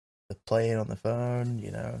 they're playing on the phone,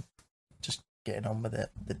 just getting on with it.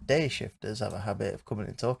 The day shifters have a habit of coming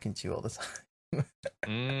and talking to you all the time.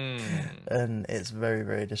 And it's very,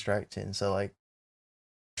 very distracting. So, like,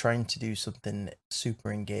 trying to do something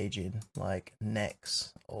super engaging, like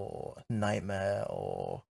Nex or Nightmare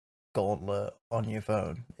or Gauntlet on your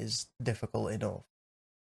phone is difficult enough.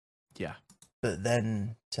 Yeah. But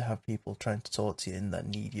then to have people trying to talk to you and that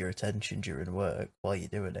need your attention during work while you're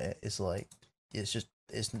doing it is like,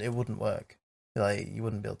 it wouldn't work. Like, you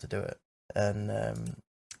wouldn't be able to do it. And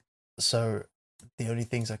so the only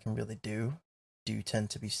things I can really do tend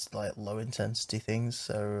to be like low intensity things.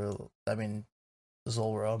 So, I mean,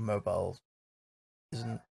 Zulrah on mobile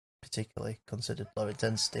isn't particularly considered low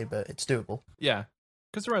intensity, but it's doable. Yeah.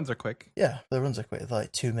 Because the runs are quick. Yeah, the runs are quick,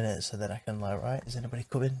 like 2 minutes, and then I can like, right, is anybody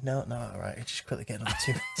coming? No, all right, just quickly get another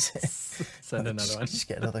 2 minutes. Send another one. Just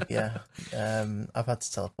get another, yeah. I've had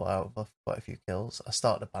to teleport out of quite a few kills. I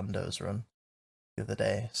started a Bandos run the other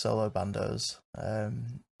day, solo Bandos,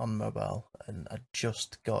 on mobile, and I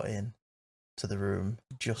just got in to the room,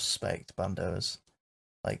 just spec'd Bandos,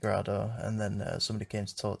 like Grado, and then somebody came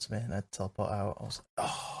to talk to me, and I had to teleport out. I was like,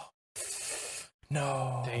 oh,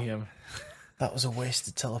 no. Damn. That was a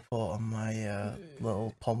wasted teleport on my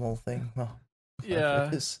little pommel thing. Oh,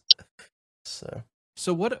 Yeah.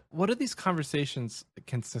 So what do these conversations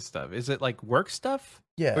consist of? Is it like work stuff?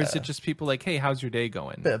 yeah, Or is it just people like, hey, how's your day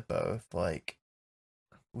going? a bit of both. Like,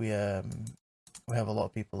 we have a lot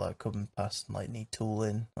of people that come past and like need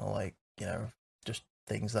tooling, or like, just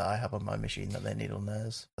things that I have on my machine that they need on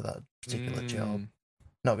theirs for that particular job.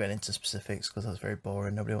 Not getting into specifics because that's very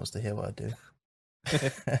boring. Nobody wants to hear what I do.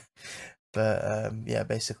 But yeah,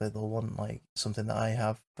 basically they'll want like something that I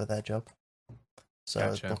have for their job. So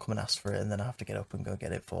Gotcha. they'll come and ask for it, and then I have to get up and go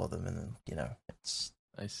get it for them, and then, it's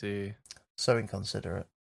I see. so inconsiderate.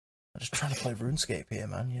 I'm just trying to play RuneScape here,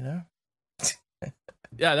 man,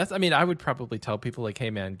 Yeah, I would probably tell people like, hey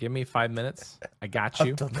man, give me 5 minutes. I got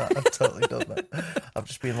you. I've done that. I've totally done that. I've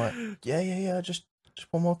just been like, yeah, just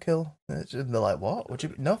one more kill. And they're like, what? Would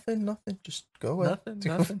you? Nothing. Just go away.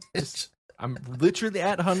 Nothing. I'm literally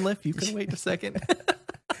at Hunliff. You can wait a second.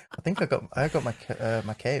 I think I got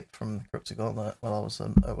my cape from the Corrupted Gauntlet while I was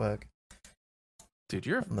at work. Dude,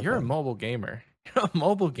 you're On the a phone. mobile gamer. You're a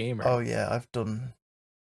mobile gamer. Oh yeah, I've done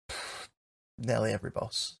nearly every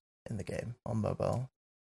boss in the game on mobile.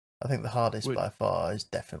 I think the hardest by far is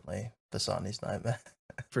definitely Vasani's Nightmare.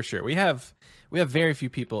 For sure. We have very few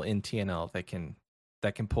people in TNL that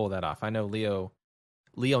can pull that off. I know Leo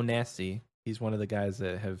Nasty, he's one of the guys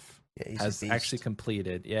that has actually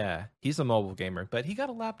completed. Yeah, he's a mobile gamer, but he got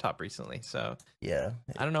a laptop recently, so yeah.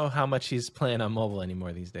 I don't know how much he's playing on mobile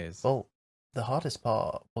anymore these days. Well, the hardest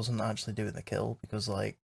part wasn't actually doing the kill, because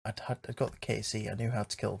like I'd got the KC, I knew how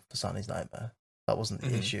to kill Vasani's Nightmare. That wasn't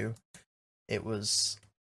the issue. It was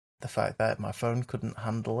the fact that my phone couldn't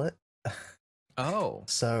handle it. Oh.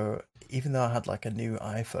 So even though I had like a new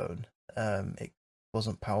iPhone, it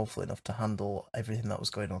wasn't powerful enough to handle everything that was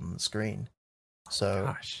going on the screen. So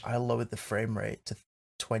Gosh. I lowered the frame rate to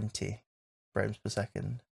 20 frames per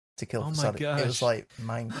second to kill Oh my Sonic. gosh. It was like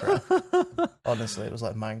Minecraft. Honestly, it was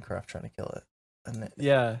like Minecraft trying to kill it. And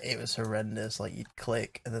it was horrendous. Like, you'd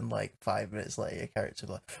click, and then like 5 minutes later, your character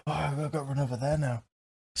would be like, oh, I've got to run over there now.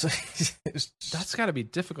 So it's That's got to be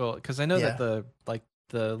difficult because I know Yeah. that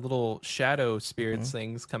the little shadow spirits Mhm.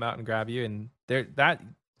 things come out and grab you, and that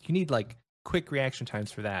you need like quick reaction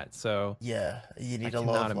times for that. So Yeah, you I need a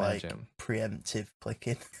lot cannot of like imagine. preemptive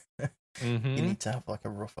clicking. You Mm-hmm. need to have like a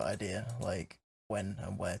rough idea, like when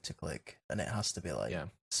and where to click, and it has to be like Yeah.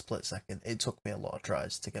 split second. It took me a lot of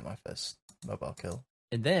tries to get my first mobile kill.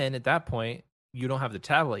 And then at that point, you don't have the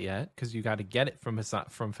tablet yet because you got to get it from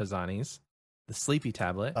Fazani's, the sleepy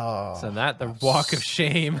tablet. So Oh, that the walk of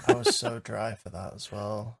shame. I was so dry for that as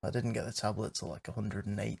well. I didn't get the tablet till like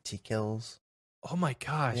 180 kills. Oh my Yeah,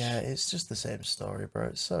 gosh. it's just the same story, bro.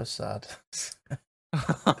 It's so sad.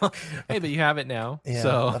 Hey, but you have it now. Yeah,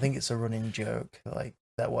 So I think it's a running joke, like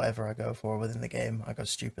that whatever I go for within the game, I go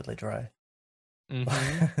stupidly dry. hmm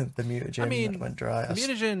The I mutagen mean, went dry. the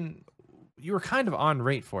mutagen, you were kind of on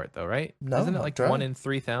rate for it though, right? No, Isn't it not like one dry. in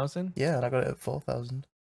 3,000? Yeah, and I got it at 4,000.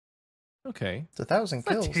 Okay. It's 1,000 It's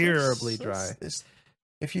not kills. terribly dry. It's,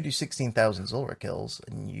 if you do 16,000 Zulrah kills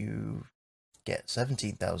and you get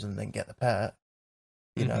 17,000, then get the pet,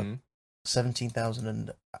 you know, hmm 17,000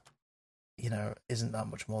 and isn't that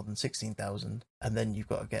much more than 16,000, and then you've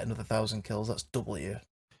got to get another 1,000 kills. That's double your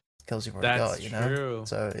kills you've already That's got. true.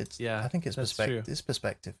 So it's Yeah, I think it's that's true. It's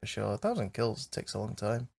perspective for sure. 1,000 kills takes a long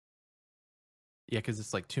time. Yeah, because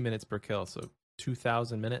it's like 2 minutes per kill, so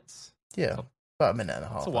 2,000 minutes. Yeah, So- about a minute and a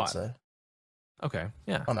half, a I'd lot. say, Okay,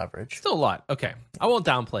 yeah, on average. still a lot. Okay, I won't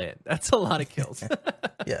downplay it. That's a lot of kills.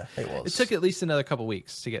 Yeah, it was. It took at least another couple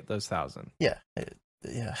weeks to get those 1,000. Yeah,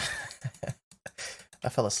 yeah. I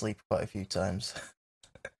fell asleep quite a few times.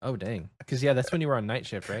 Oh dang! Because yeah, that's when you were on night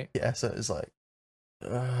shift, right? Yeah, so it was like,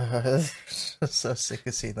 so sick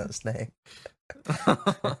of seeing that snake.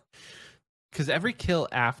 Because every kill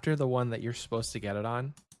after the one that you're supposed to get it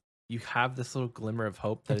on, you have this little glimmer of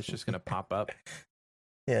hope that it's just going to pop up.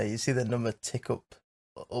 Yeah, you see the number tick up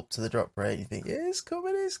to the drop rate, and you think, yeah, it's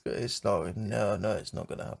coming, it's good. It's not. No, it's not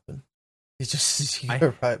going to happen. You just you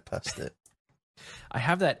go right past it. I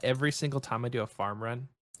have that every single time I do a farm run.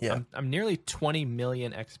 Yeah, I'm nearly 20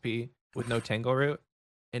 million XP with no Tangle Root.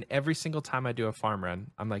 And every single time I do a farm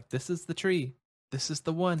run, I'm like, this is the tree. This is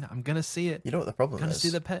the one. I'm going to see it. you know what the problem I'm going to is? see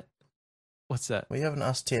the pet. What's that? We haven't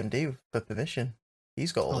asked TMD for permission.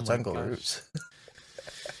 He's got all the my tangle gosh. roots.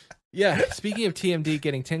 Yeah. Speaking of TMD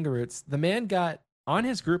getting Tangle Roots, the man got on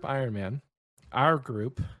his group Iron Man, our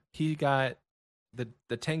group, he got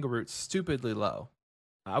the Tangle Roots stupidly low.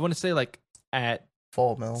 I want to say like at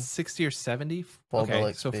 4 mil. 60 or 70. 4 okay,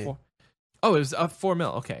 mil so XP. it was 4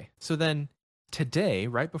 mil. Okay. So then today,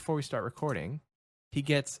 right before we start recording, he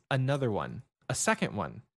gets another one, a second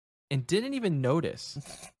one, and didn't even notice.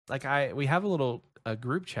 Like we have a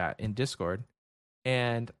group chat in Discord,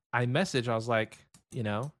 and I was like,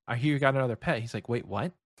 I hear you got another pet. He's like, wait,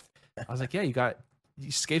 what? I was like, yeah,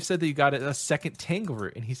 Scaife said that you got a second Tangle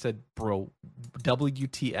Root, and he said, bro,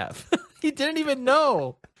 WTF. He didn't even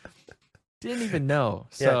know. Didn't even know.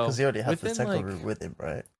 So Yeah, because he already had the within, tangle like, root with him,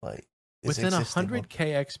 right? Like his within existing one.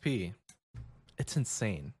 100k XP, it's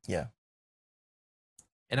insane. Yeah.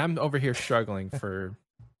 And I'm over here struggling for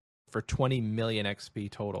 20 million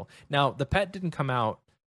XP total. Now the pet didn't come out,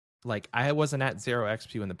 like I wasn't at 0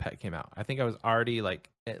 XP when the pet came out. I think I was already like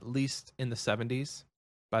at least in the 70s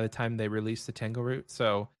by the time they released the Tangle Root.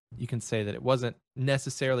 So you can say that it wasn't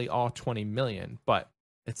necessarily all 20 million, but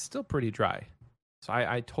it's still pretty dry. So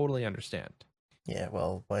I totally understand. Yeah,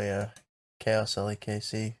 well, my Chaos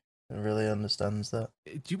LEKC really understands that.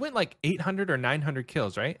 You went like 800 or 900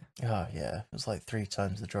 kills, right? Oh yeah, it was like 3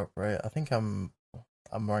 times the drop rate. I think I'm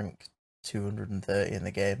ranked 230 in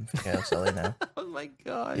the game for Chaos LE now. Oh my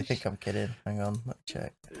gosh. You think I'm kidding? Hang on, let me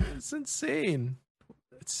check. It's insane.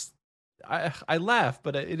 I laugh,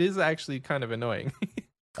 but it is actually kind of annoying.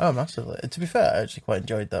 Oh, massively. To be fair, I actually quite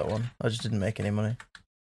enjoyed that one. I just didn't make any money.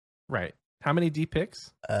 Right. How many D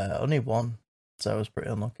picks? Only 1, so I was pretty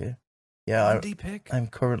unlucky. Yeah, D pick. I'm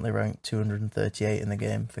currently ranked 238 in the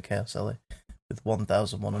game for Chaos LE with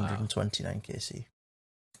 1,129 KC.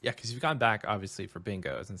 Yeah, because you've gone back obviously for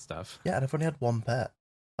bingos and stuff. Yeah, and I've only had 1 pet.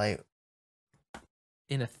 Like,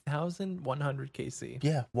 In 1,100 KC.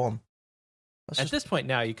 yeah, 1. At this point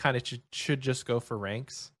now, you kind of should just go for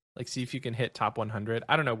ranks. Like, see if you can hit top 100.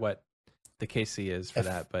 I don't know what the KC is for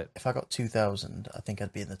that, but if I got 2,000, I think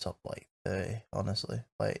I'd be in the top like 30. Honestly,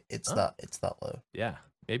 like it's that low. yeah,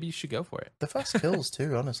 maybe you should go for it. The fast kills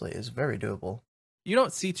too, honestly, is very doable. You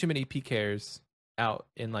don't see too many PKers out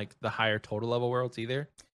in like the higher total level worlds either.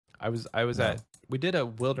 I was No. we did a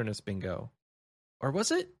wilderness bingo, or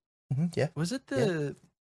was it? Yeah, Was it the?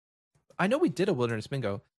 I know we did a wilderness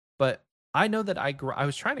bingo, but I know that I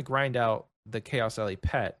was trying to grind out the Chaos LE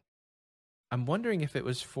pet, I'm wondering if it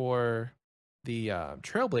was for the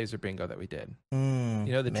Trailblazer bingo that we did. You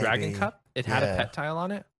know, the Dragon Maybe. Cup? It had a Yeah. pet tile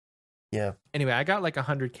on it. Yeah. Anyway, I got like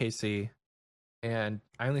 100 KC and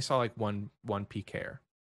I only saw like one PKer.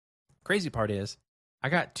 Crazy part is I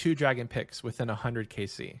got 2 dragon picks within 100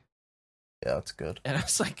 KC. Yeah, that's good. And I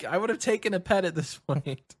was like, I would have taken a pet at this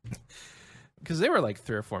point. Because they were like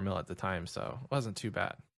 3 or 4 mil at the time, so it wasn't too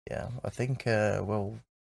bad. Yeah, I think, well,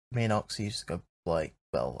 me and Ox used to go,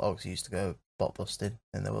 Ox used to go bot busting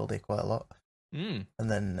in the worldie quite a lot. Mm. And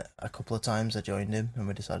then a couple of times I joined him and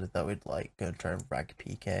we decided that we'd like go and try and rag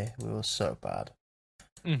PK. We were so bad.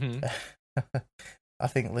 Mm-hmm. I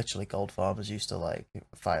think literally gold farmers used to like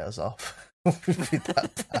fight us off. We'd be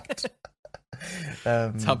that bad.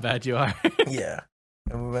 That's how bad you are. Yeah.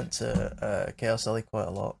 And we went to Chaos Alley quite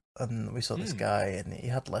a lot, and we saw this guy, and he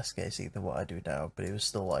had less KC than what I do now, but he was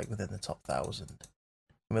still like within the top 1,000. And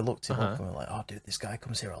we looked him up, and we were like, "Oh, dude, this guy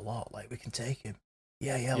comes here a lot. Like, we can take him."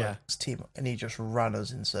 Yeah, let's team up. And he just ran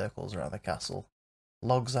us in circles around the castle,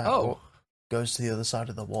 logs out, goes to the other side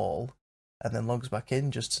of the wall, and then logs back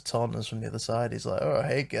in just to taunt us from the other side. He's like, "Oh,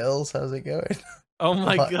 hey girls, how's it going?" Oh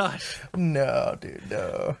my gosh! No, dude,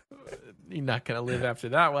 no. You're not gonna live after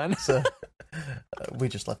that one. So we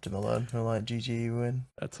just left him alone. We're like, GG, you win.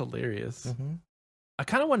 That's hilarious. Mm-hmm. I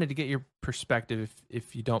kind of wanted to get your perspective,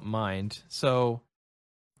 if you don't mind. So,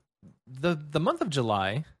 the month of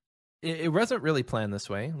July, it wasn't really planned this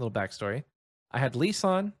way. A little backstory: I had Lise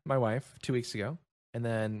on, my wife, 2 weeks ago, and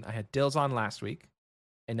then I had Dills on last week,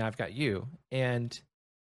 and now I've got you. And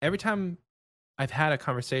every time I've had a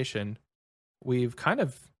conversation, we've kind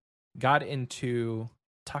of got into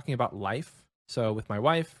talking about life. So with my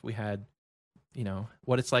wife, we had, you know,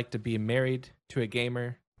 what it's like to be married to a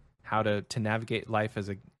gamer, how to navigate life as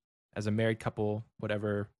a married couple,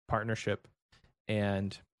 whatever partnership.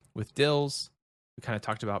 And with Dills, we kind of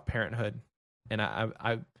talked about parenthood. And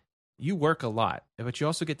I you work a lot, but you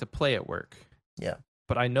also get to play at work. Yeah.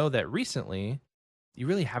 But I know that recently you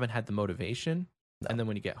really haven't had the motivation. No. And then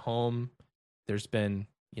when you get home, there's been,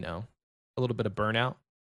 you know, a little bit of burnout.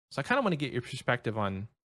 So I kind of want to get your perspective on,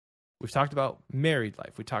 we've talked about married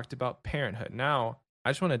life. We talked about parenthood. Now I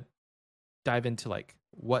just want to dive into like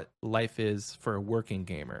what life is for a working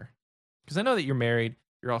gamer. Because I know that you're married,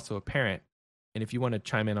 you're also a parent. And if you want to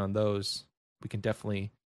chime in on those, we can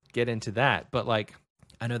definitely get into that. But like,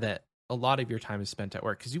 I know that a lot of your time is spent at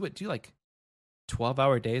work because you would do like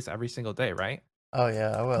 12-hour days every single day, right? Oh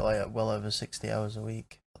yeah, I work like well over 60 hours a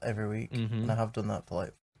week, every week. Mm-hmm. And I have done that for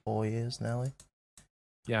like 4 years nearly.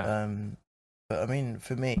 Yeah. But I mean,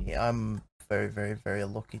 for me, I'm very, very, very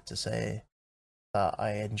lucky to say that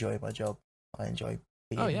I enjoy my job. I enjoy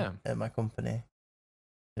being at my company.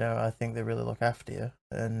 You know, I think they really look after you,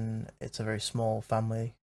 and it's a very small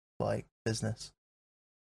family like business.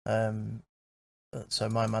 So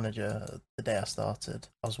my manager, the day I started,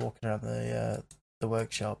 I was walking around the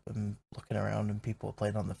workshop and looking around, and people were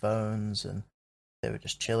playing on the phones, and they were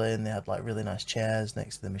just chilling. They had like really nice chairs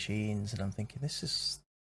next to the machines, and I'm thinking, this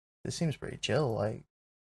seems pretty chill. Like,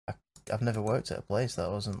 I've never worked at a place that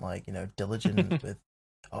wasn't like, you know, diligent with,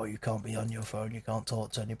 oh, you can't be on your phone, you can't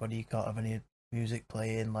talk to anybody, you can't have any music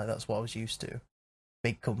playing. Like, that's what I was used to.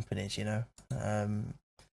 Big companies, you know. And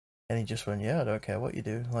he just went, yeah, I don't care what you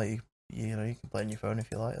do. Like, you know, you can play on your phone if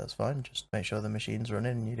you like, that's fine. Just make sure the machine's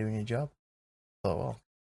running and you're doing your job. I thought, well,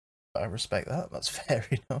 I respect that. That's fair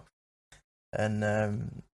enough.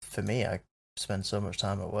 And for me, I spend so much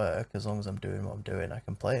time at work. As long as I'm doing what I'm doing, I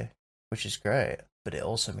can play, which is great. But it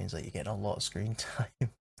also means that you're getting a lot of screen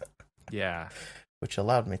time. Yeah. Which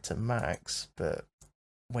allowed me to max. But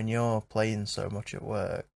when you're playing so much at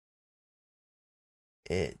work,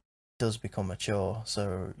 it does become a chore.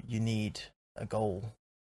 So you need a goal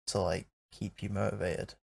to like keep you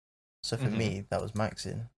motivated. So for me, that was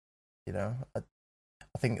maxing. You know, I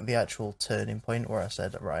think the actual turning point where I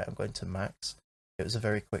said, right, I'm going to max, it was a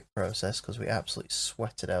very quick process because we absolutely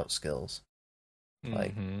sweated out skills.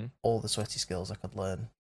 Like, all the sweaty skills I could learn.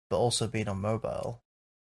 But also being on mobile,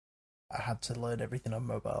 I had to learn everything on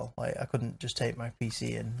mobile. Like, I couldn't just take my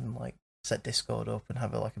PC in and, like, set Discord up and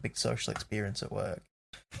have, like, a big social experience at work.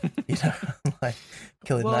 You know, like,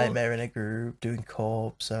 killing Nightmare in a group, doing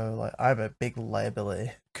co-op. So, like, I'm a big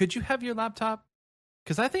liability. Could you have your laptop?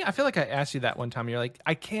 Because I feel like I asked you that one time. You're like,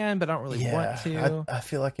 I can, but I don't really want to. I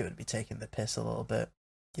feel like it would be taking the piss a little bit.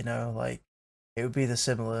 You know, like, it would be the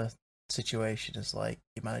similar situation as like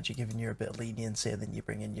your manager giving you a bit of leniency and then you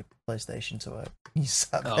bring in your PlayStation to work. You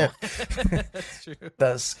sat there. That's true.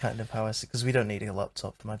 That's kind of how I see, because we don't need a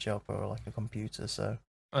laptop for my job or like a computer, so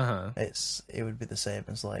it would be the same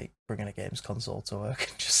as like bringing a games console to work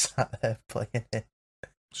and just sat there playing it.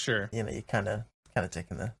 Sure. you know, you're kind of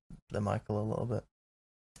taking the Michael a little bit.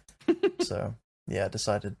 So yeah, I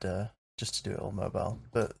decided just to do it all mobile,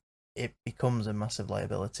 but it becomes a massive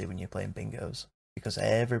liability when you're playing bingos because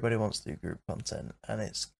everybody wants to do group content, and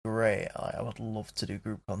it's great. I would love to do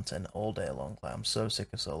group content all day long. Like, I'm so sick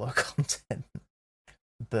of solo content,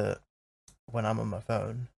 but when I'm on my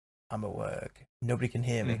phone, I'm at work. Nobody can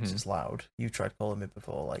hear me because it's loud. You tried calling me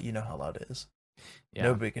before, like, you know how loud it is. Yeah.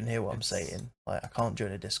 Nobody can hear what I'm saying. Like, I can't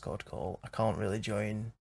join a Discord call. I can't really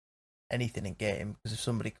join anything in game because if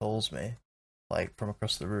somebody calls me, like from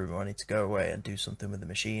across the room, or I need to go away and do something with the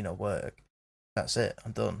machine or work, that's it.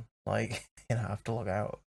 I'm done. Like, you know, I have to log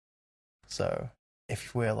out. So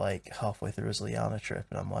if we're like halfway through a Zliana trip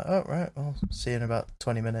and I'm like, oh right, well, see you in about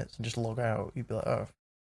 20 minutes, and just log out, you'd be like, oh,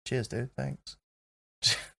 cheers, dude, thanks.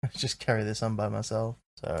 Just carry this on by myself.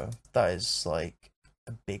 So that is like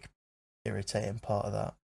a big irritating part of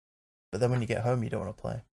that. But then when you get home, you don't want to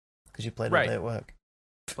play because you played all day at work.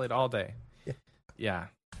 Played all day. Yeah.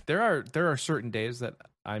 There are certain days that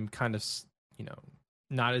I'm kind of, you know,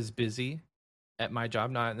 not as busy at my job.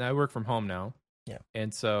 And I work from home now. Yeah.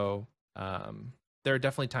 And so there are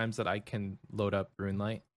definitely times that I can load up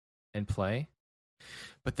RuneLite and play.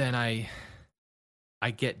 But then I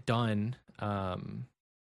get done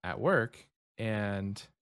at work, and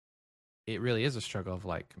it really is a struggle of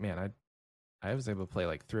like, man, I was able to play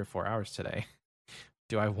like 3 or 4 hours today.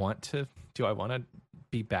 Do I want to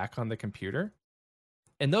be back on the computer?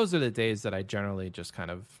 And those are the days that I generally just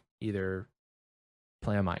kind of either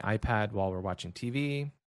play on my iPad while we're watching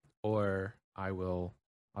TV, or I'll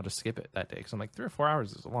just skip it that day because I'm like 3 or 4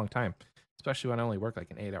 hours is a long time, especially when I only work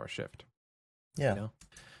like an 8-hour shift. Yeah. You know?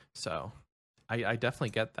 So I definitely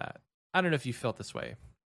get that. I don't know if you felt this way,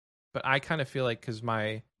 but I kind of feel like because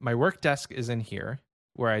my work desk is in here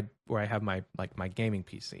where I have my gaming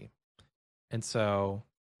PC, and so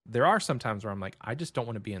there are some times where I'm like, I just don't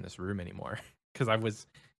want to be in this room anymore because I was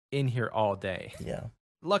in here all day. Yeah.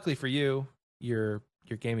 Luckily for you, your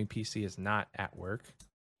gaming PC is not at work;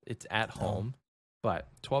 it's at home. But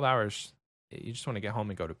 12 hours, you just want to get home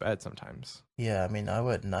and go to bed sometimes. Yeah, I mean, I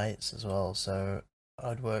work nights as well, so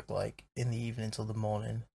I'd work like in the evening till the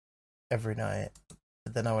morning every night,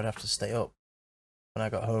 but then I would have to stay up when I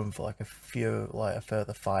got home for like a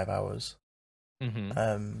further 5 hours,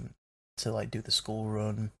 to like do the school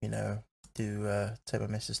run, you know, take my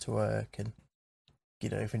missus to work, and you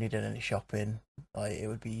know, if we needed any shopping, like it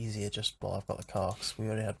would be easier just while I've got the car because we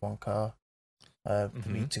only had one car, for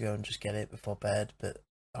me to go and just get it before bed. But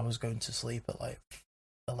I was going to sleep at like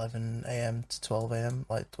 11 a.m. to 12 a.m.,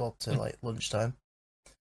 like 12 to like lunchtime,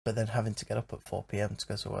 but then having to get up at 4 p.m. to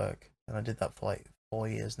go to work, and I did that for like 4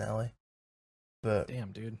 years nearly. But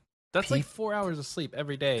damn, dude, that's like 4 hours of sleep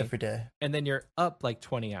every day, and then you're up like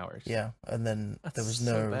 20 hours. Yeah, and then there was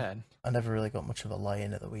so bad. I never really got much of a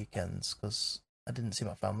lie-in at the weekends because I didn't see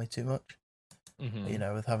my family too much. You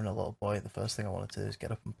know, with having a little boy, the first thing I wanted to do is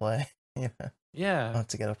get up and play. Yeah. I had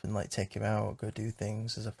to get up and like take him out, go do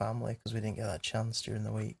things as a family because we didn't get that chance during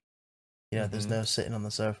the week. You know, there's no sitting on the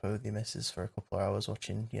sofa with your missus for a couple of hours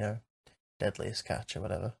watching, you know, Deadliest Catch or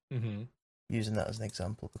whatever. Using that as an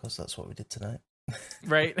example because that's what we did tonight.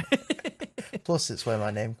 Right. Plus, it's where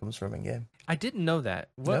my name comes from in game. I didn't know that.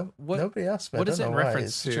 What nobody asked me. What is it in reference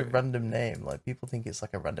it's to? Such a random name. Like people think it's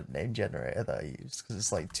like a random name generator that I used because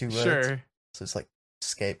it's like 2 words. Sure. So it's like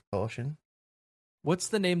Scape Caution. What's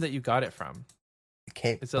the name that you got it from?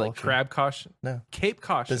 Cape. Is it like Crab Caution? No. Cape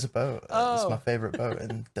Caution. There's a boat. Oh. It's my favorite boat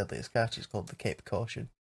in Deadliest Catch. It's called the Cape Caution.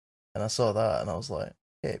 And I saw that and I was like,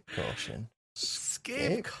 Cape Caution.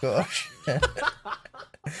 Scape Caution.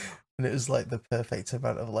 And it was like the perfect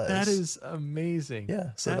amount of letters. That is amazing.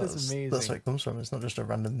 Yeah, so that is amazing. That's where it comes from. It's not just a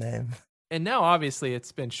random name. And now, obviously,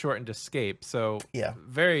 it's been shortened to Scape. So yeah,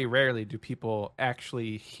 very rarely do people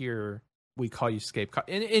actually hear we call you Scape.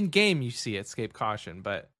 In game, you see it Scape Caution,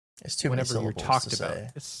 but it's too whenever many you're talked to about, say.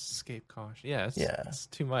 it's Scape Caution. Yeah, it's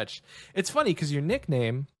too much. It's funny because your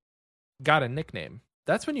nickname got a nickname.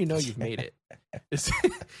 That's when you know you've made it.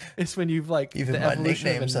 It's when you've like even my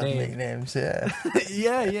nicknames have nicknames. Yeah.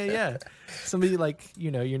 yeah. Somebody like, you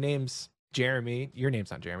know, your name's Jeremy. Your name's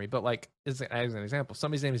not Jeremy, but like as an example,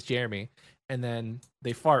 somebody's name is Jeremy, and then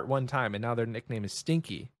they fart one time, and now their nickname is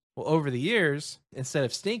Stinky. Well, over the years, instead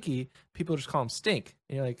of Stinky, people just call him Stink,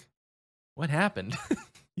 and you're like, what happened?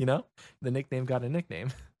 You know, the nickname got a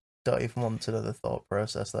nickname. Don't even want to know the thought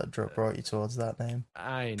process that brought you towards that name.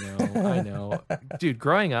 I know. Dude,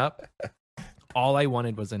 growing up, all I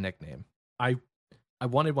wanted was a nickname. I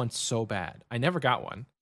wanted one so bad. I never got one.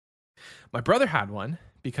 My brother had one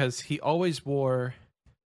because he always wore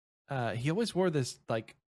this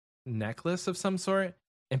like necklace of some sort,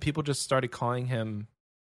 and people just started calling him.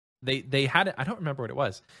 They had it. I don't remember what it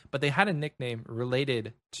was, but they had a nickname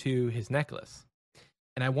related to his necklace,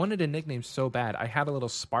 and I wanted a nickname so bad. I had a little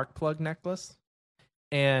spark plug necklace,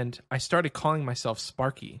 and I started calling myself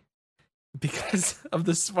Sparky because of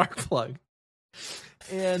the spark plug,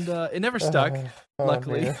 and it never stuck.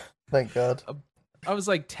 Luckily, dear. Thank God. I was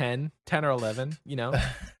like 10 or 11, Yeah.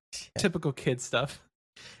 typical kid stuff.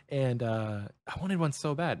 And I wanted one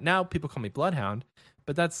so bad. Now people call me Bloodhound,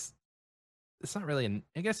 but it's not really,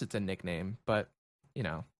 I guess it's a nickname, but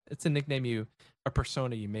it's a nickname a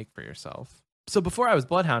persona you make for yourself. So before I was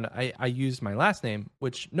Bloodhound, I used my last name,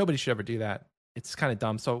 which nobody should ever do that. It's kind of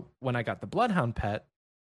dumb. So when I got the Bloodhound pet,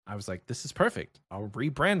 I was like, this is perfect. I'll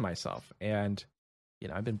rebrand myself. And,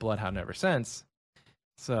 I've been Bloodhound ever since.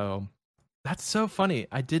 So that's so funny.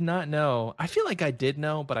 I did not know. I feel like I did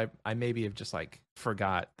know, but I maybe have just like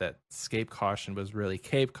forgot that Scape Caution was really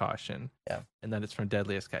Cave Caution. Yeah. And that it's from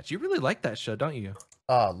Deadliest Catch. You really like that show, don't you?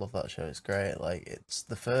 Oh, I love that show. It's great. Like, it's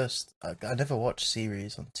the first. I never watched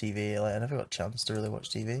series on TV. Like, I never got a chance to really watch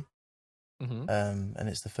TV. Mm-hmm. And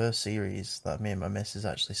it's the first series that me and my missus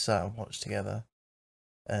actually sat and watched together,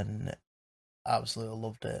 and absolutely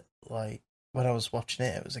loved it. Like, when I was watching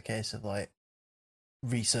it, it was a case of like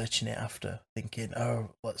researching it after, thinking, "Oh,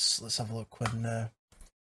 let's have a look when the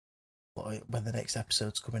next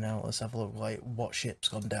episode's coming out. Let's have a look like what ship's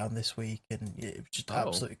gone down this week," and it was just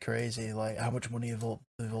absolutely crazy. Like how much money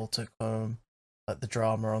they've all took home, like the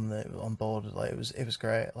drama on board. Like it was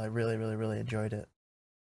great. Like really, really, really enjoyed it.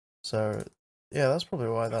 So yeah, that's probably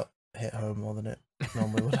why that hit home more than it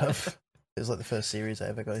normally would have. It was like the first series I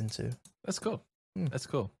ever got into. That's cool. That's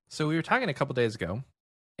cool. So we were talking a couple days ago,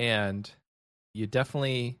 and you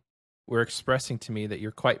definitely were expressing to me that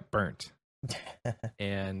you're quite burnt.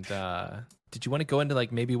 And did you want to go into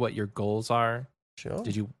like maybe what your goals are? Sure.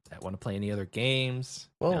 Did you want to play any other games?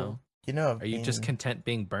 Well, are you just content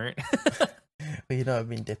being burnt? Well, I've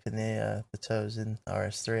been dipping the toes in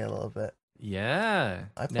RS3 a little bit. Yeah.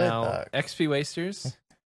 I played now, that. XP Wasters,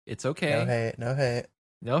 it's okay. No hate.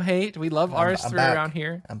 No hate. We love RS3 around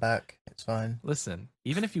here. I'm back. It's fine. Listen,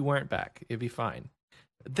 even if you weren't back, it'd be fine.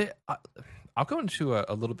 I'll go into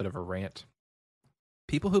a little bit of a rant.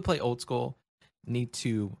 People who play old school need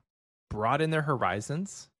to broaden their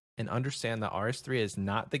horizons and understand that RS3 is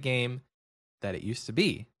not the game that it used to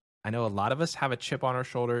be. I know a lot of us have a chip on our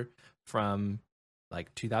shoulder from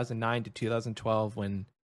like 2009 to 2012 when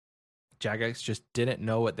Jagex just didn't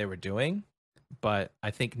know what they were doing. But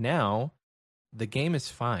I think now the game is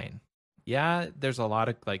fine. Yeah, there's a lot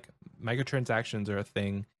of like microtransactions are a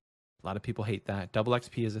thing. A lot of people hate that. Double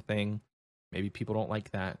XP is a thing. Maybe people don't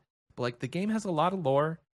like that. But like the game has a lot of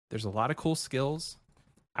lore. There's a lot of cool skills.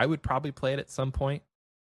 I would probably play it at some point.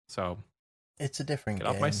 So it's a different get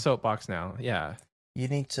game. off my soapbox now. Yeah. You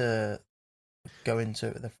need to go into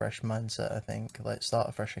it with a fresh mindset, I think. Like start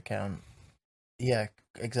a fresh account. Yeah,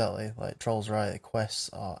 exactly. Like Troll's right. The quests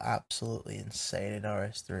are absolutely insane in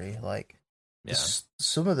RS3. Like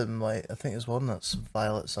some of them, like I think there's one that's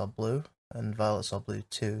Violets Are Blue and Violets Are Blue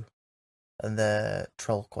 2. And they're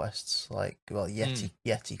troll quests, like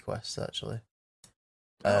Yeti quests actually.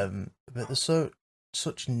 But they're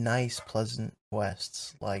such nice, pleasant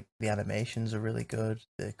quests. Like the animations are really good,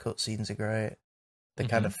 the cutscenes are great, they're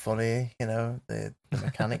kind of funny, the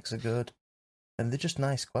mechanics are good, and they're just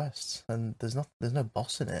nice quests. And there's no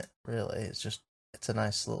boss in it really. It's a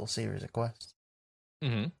nice little series of quests.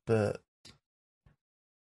 But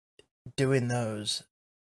doing those,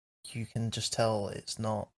 you can just tell it's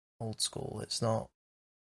not old school. It's not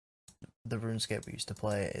the RuneScape we used to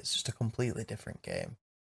play. It's just a completely different game.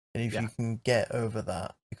 And if you can get over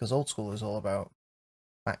that, because old school is all about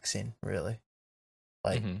maxing, really.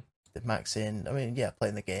 Like, the maxing, I mean, yeah,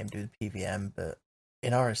 playing the game, doing PVM, but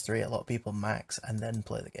in RS3, a lot of people max and then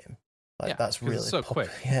play the game. Like, that's really so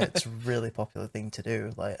quick. Yeah, it's a really popular thing to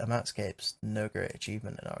do. Like, a maxscape's no great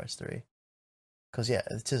achievement in RS3. Because, yeah,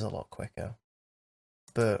 it is a lot quicker.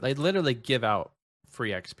 But they literally give out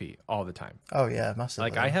free XP all the time. Oh yeah,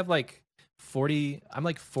 massively. Like I have like 40. I'm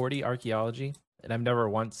like 40 archaeology, and I've never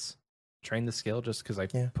once trained the skill just because I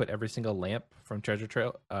put every single lamp from treasure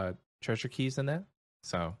keys in that.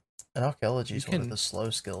 So and archaeology is one of the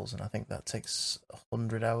slow skills, and I think that takes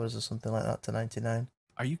 100 hours or something like that to 99.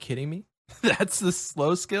 Are you kidding me? That's the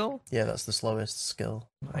slow skill? Yeah, that's the slowest skill.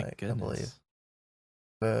 My goodness. I believe.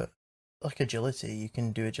 But like agility, you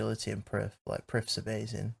can do agility in Prif. Like Prif's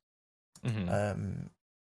amazing.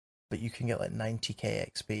 But you can get like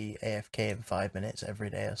 90k XP AFK in 5 minutes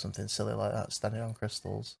every day or something silly like that, standing on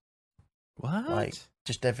crystals. What? Like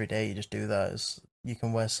just every day you just do that. You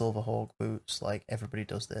can wear Silverhawk boots. Like everybody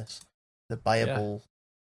does this. The buyable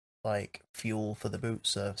like fuel for the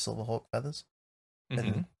boots are Silverhawk feathers, Mm-hmm.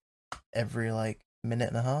 and every like minute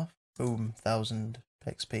and a half, boom, 1,000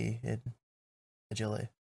 XP in agility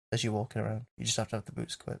as you're walking around. You just have to have the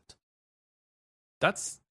boots equipped.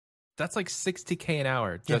 That's like 60K an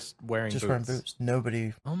hour Yeah, just wearing Just boots. wearing boots.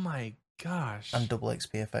 Nobody, Oh my gosh. and double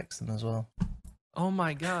XP affects them as well. Oh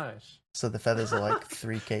my gosh. So the feathers are like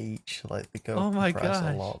 3K each. Like they go Oh my price a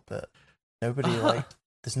gosh. lot, but nobody like.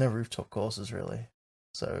 There's no rooftop courses really,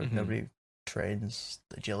 so Mhm. nobody trains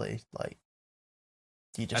agility. Like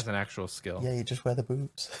you just As an actual skill. you just wear the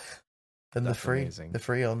boots. And That's amazing. they're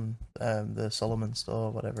free on the Solomon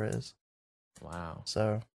store, whatever it is. Wow.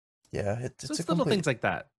 So yeah, it's So a it's little complete, things like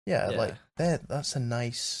that. yeah, like that's a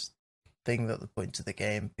nice thing that they put into the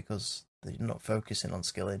game because you're not focusing on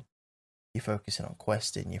skilling. You're focusing on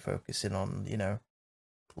questing. You're focusing on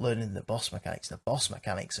learning the boss mechanics. The boss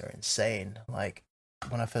mechanics are insane. Like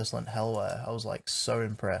when I first learned Hellware, I was like so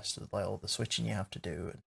impressed with like all the switching you have to do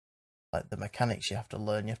and like the mechanics you have to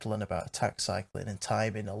learn. You have to learn about attack cycling and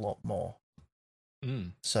timing a lot more.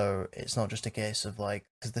 Mm. So it's not just a case of like,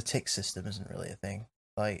 because the tick system isn't really a thing.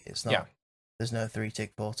 Like it's not. Yeah. There's no 3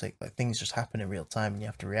 tick, 4 tick. Like things just happen in real time, and you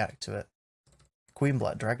have to react to it. Queen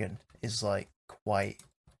Black Dragon is like quite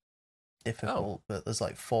difficult, but there's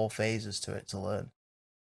like 4 phases to it to learn.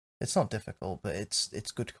 It's not difficult, but it's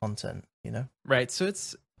good content, you know. Right. So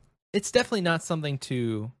it's definitely not something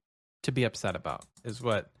to be upset about, is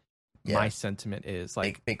what my sentiment is.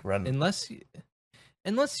 Like big run. unless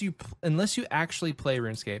you actually play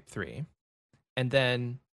RuneScape 3 and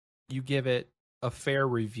then you give it a fair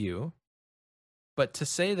review, but to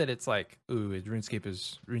say that it's like, ooh,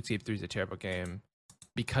 RuneScape 3 is a terrible game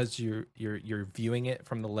because you're viewing it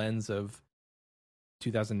from the lens of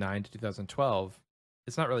 2009 to 2012,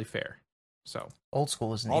 it's not really fair. So Old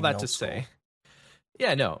school isn't all even that to old school. say,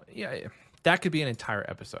 yeah, that could be an entire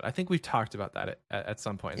episode. I think we've talked about that at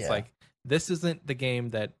some point. It's like, this isn't the game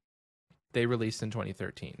that they released in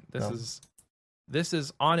 2013. This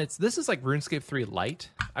is like RuneScape 3 Lite,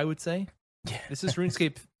 I would say. Yeah. This is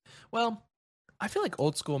RuneScape. Well, I feel like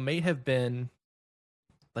old school may have been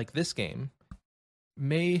like, this game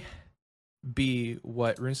may be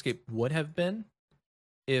what RuneScape would have been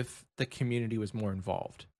if the community was more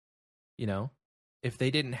involved. You know, if they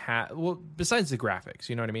didn't have, well, besides the graphics,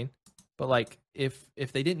 you know what I mean? But like, if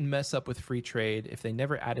they didn't mess up with free trade, if they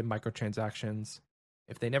never added microtransactions,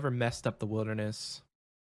 if they never messed up the wilderness,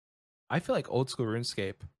 I feel like old school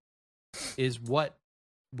RuneScape is what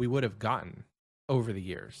we would have gotten over the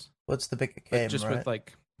years. What's the bigger game, just right? with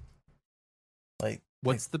like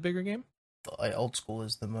what's the bigger game? Like old school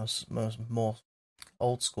is the more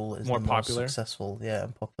old school is more the popular, most successful,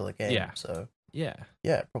 and popular game. Yeah. So yeah,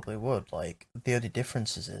 it probably would. Like the only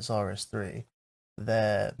difference is RS3,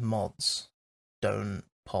 their mods don't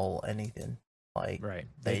poll anything. Like right,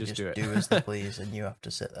 they just do as they please, and you have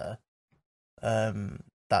to sit there.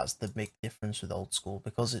 That's the big difference with old school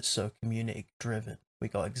because it's so community driven. We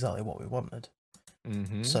got exactly what we wanted.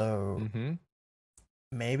 Mm-hmm. So mm-hmm.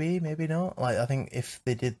 maybe not. Like I think if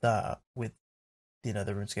they did that with the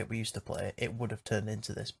RuneScape we used to play, it would have turned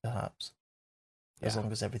into this perhaps. As long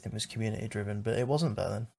as everything was community driven, but it wasn't back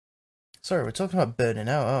then. Sorry, we're talking about burning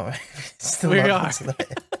out, aren't we? Still we are.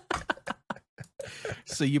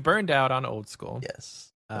 So you burned out on old school.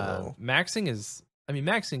 Yes.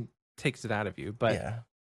 Maxing takes it out of you, but yeah.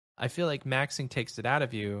 I feel like maxing takes it out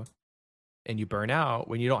of you and you burn out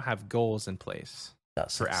when you don't have goals in place.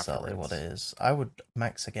 That's for exactly afterwards. what it is. I would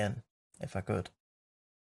max again if I could.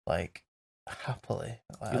 Like, happily.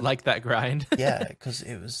 You like that grind? Yeah, because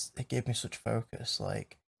it gave me such focus.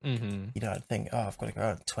 Like, I'd think, oh, I've got to go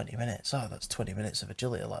out in 20 minutes. Oh, that's 20 minutes of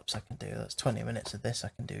agility laps I can do. That's 20 minutes of this I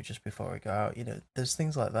can do just before we go out. There's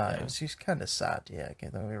things like that. It was just kind of sad. Yeah, okay,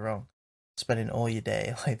 don't get me wrong. Spending all your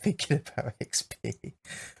day like thinking about XP.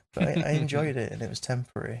 But I enjoyed it and it was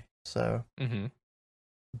temporary. So,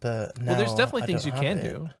 but now there's definitely things you can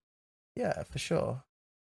do. Yeah, for sure.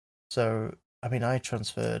 So, I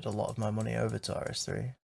transferred a lot of my money over to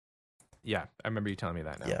RS3. Yeah, I remember you telling me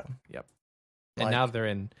that now. Yeah. Yep. And now they're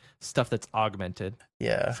in stuff that's augmented.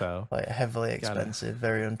 Yeah. So like heavily expensive,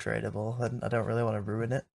 very untradeable, and I don't really want to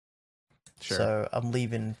ruin it. Sure. So I'm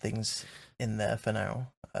leaving things in there for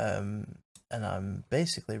now. And I'm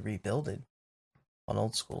basically rebuilding on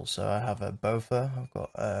old school. So I have a Bofa, I've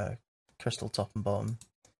got a crystal top and bottom,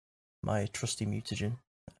 my trusty mutagen,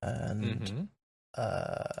 and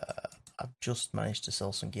I've just managed to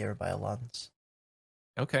sell some gear by a lance.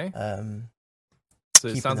 Okay. So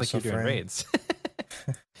it sounds like you're doing raids.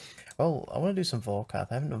 Well, I want to do some Vorkath.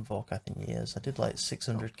 I haven't done Vorkath in years. I did like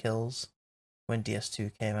 600 kills when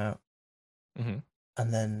DS2 came out.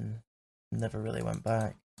 and then never really went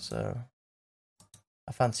back. So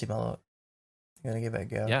I fancy my luck. I'm gonna give it a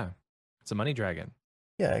go. Yeah, it's a money dragon.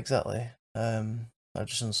 Yeah, exactly. I've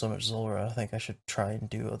just done so much Zulrah. I think I should try and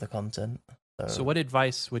do other content. So what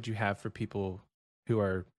advice would you have for people who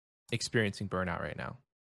are experiencing burnout right now?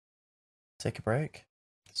 Take a break.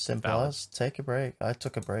 Simple Valid. as take a break. I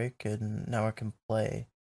took a break and now I can play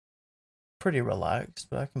pretty relaxed,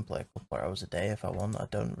 but I can play a couple hours a day if I want. I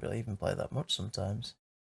don't really even play that much sometimes.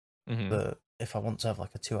 Mm-hmm. But if I want to have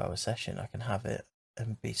like a 2-hour session, I can have it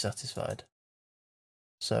and be satisfied.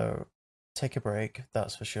 So take a break,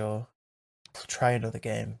 that's for sure. Try another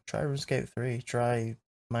game. Try RuneScape 3. Try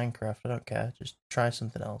Minecraft. I don't care. Just try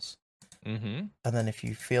something else. Mm-hmm. And then if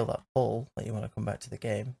you feel that pull that you want to come back to the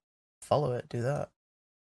game, follow it. Do that.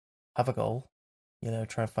 Have a goal.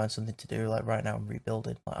 Try and find something to do. Like right now, I'm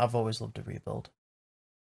rebuilding. Like, I've always loved to rebuild.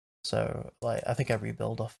 So like I think I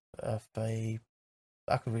rebuild off I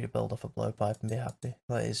could rebuild off a blowpipe and be happy.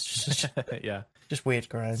 Like it's just yeah, just weird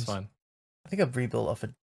grinds. it's fun. I think I've rebuilt off a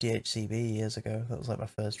DHCB years ago. That was like my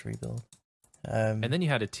first rebuild. And then you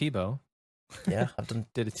had a T-bow. Yeah, I've done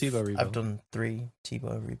Did a T-bow rebuild. I've done 3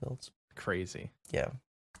 T-bow rebuilds. Crazy.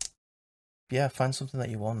 Yeah, find something that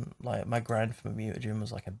you want. Like my grind for my mutagen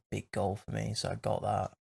was like a big goal for me, so I got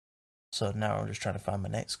that. So now I'm just trying to find my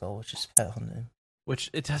next goal, which is pet hunting.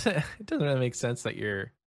 Which it doesn't really make sense that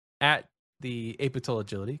you're at the Apatol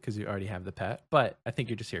agility because you already have the pet, but I think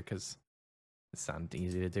you're just here because it sounded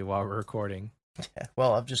easy to do while we're recording. Yeah,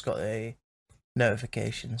 well, I've just got a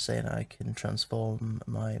notification saying I can transform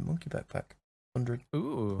my monkey backpack.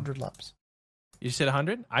 100 laps. You just hit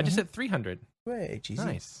 100? I just hit 300. Wait, easy.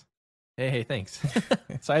 Nice. Hey, thanks.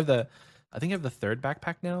 So I think I have the third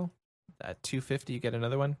backpack now. At 250, you get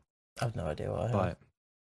another one. I have no idea what I have. But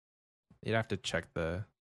you'd have to check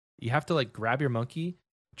you have to like grab your monkey,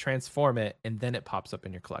 transform it, and then it pops up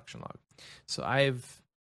in your collection log. So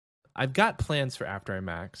I've got plans for after I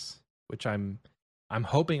max, which I'm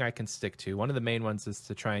hoping I can stick to. One of the main ones is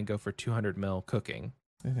to try and go for 200 mil cooking,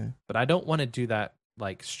 but I don't want to do that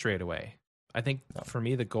like straight away. I think for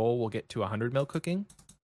me the goal will get to 100 mil cooking,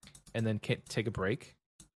 and then take a break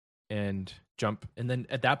and jump, and then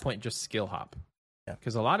at that point just skill hop. Yeah.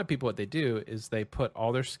 Because a lot of people, what they do is they put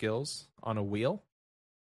all their skills on a wheel,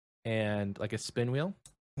 and like a spin wheel,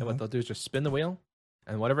 and what they'll do is just spin the wheel,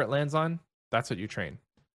 and whatever it lands on, that's what you train.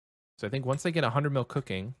 So I think once they get 100 mil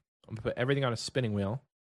cooking, I'm gonna put everything on a spinning wheel,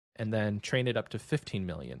 and then train it up to 15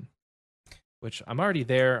 million, which I'm already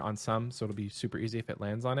there on some, so it'll be super easy if it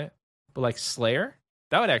lands on it. But like Slayer,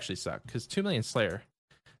 that would actually suck because 2 million Slayer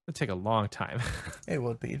would take a long time. It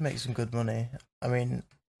would, but you'd make some good money. I mean,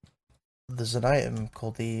 there's an item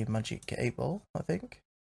called the Magic 8 Ball, I think,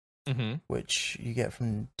 which you get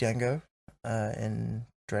from Django in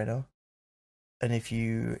Drano. And if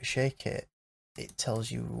you shake it, it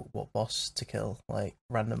tells you what boss to kill, like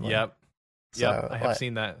randomly. Yep. So, I have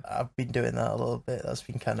seen that. I've been doing that a little bit. That's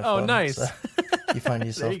been kind of fun. fun. Nice. So you find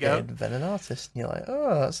yourself you go. getting Venom Artist, and you're like,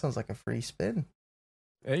 oh, that sounds like a free spin.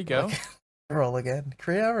 There you go. Like, roll again.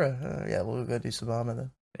 Kriara. Yeah, we'll go do some armor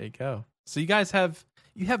then. There you go. So you guys have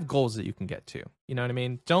goals that you can get to. You know what I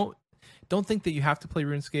mean? Don't think that you have to play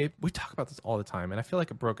RuneScape. We talk about this all the time, and I feel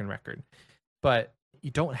like a broken record. But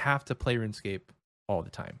you don't have to play RuneScape all the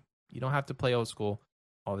time. You don't have to play old school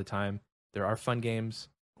all the time. There are fun games.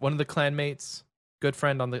 One of the clanmates, good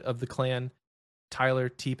friend of the clan, Tyler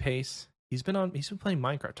T Pace. He's been playing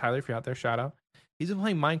Minecraft. Tyler, if you're out there, shout out. He's been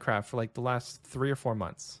playing Minecraft for like the last 3 or 4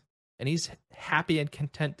 months, and he's happy and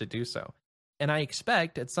content to do so. And I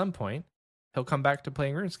expect at some point he'll come back to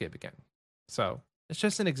playing RuneScape again. So it's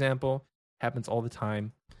just an example. Happens all the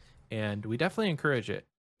time, and we definitely encourage it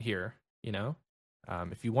here. You know,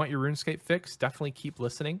 if you want your RuneScape fix, definitely keep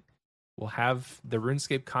listening. We'll have the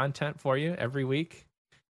RuneScape content for you every week.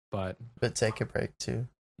 But take a break too.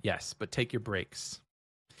 Yes, but take your breaks.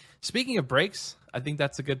 Speaking of breaks, I think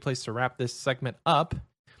that's a good place to wrap this segment up.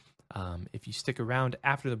 If you stick around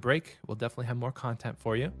after the break, we'll definitely have more content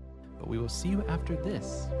for you. But we will see you after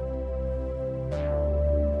this.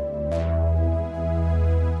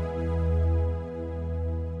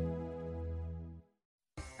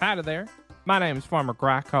 Hi there. My name is Farmer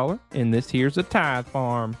Grycaller, and this here's a tithe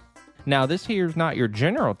farm. Now, this here's not your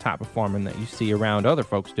general type of farming that you see around other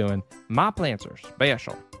folks doing. My plants are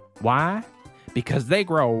special. Why? Because they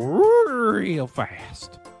grow real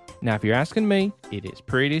fast. Now, if you're asking me, it is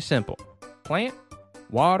pretty simple. Plant,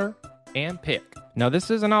 water, and pick. Now, this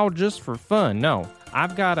isn't all just for fun. No,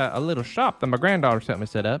 I've got a little shop that my granddaughter sent me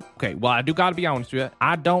set up. Okay, well, I do got to be honest with you.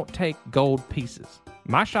 I don't take gold pieces.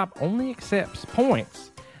 My shop only accepts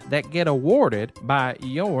points that get awarded by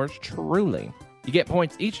yours truly. You get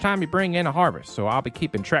points each time you bring in a harvest, so I'll be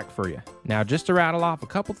keeping track for you. Now, just to rattle off a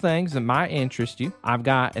couple things that might interest you, I've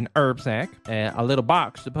got an herb sack, a little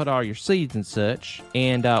box to put all your seeds and such,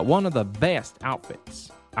 and one of the best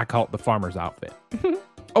outfits. I call it the farmer's outfit.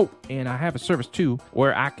 Oh, and I have a service too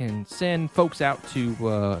where I can send folks out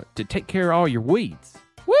to take care of all your weeds.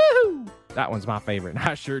 Woohoo! That one's my favorite.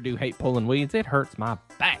 I sure do hate pulling weeds. It hurts my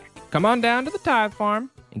back. Come on down to the Tithe Farm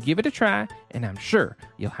and give it a try, and I'm sure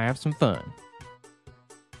you'll have some fun.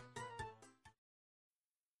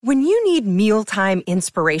 When you need mealtime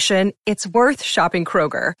inspiration, it's worth shopping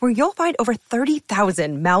Kroger, where you'll find over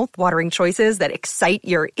 30,000 mouth-watering choices that excite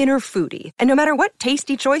your inner foodie. And no matter what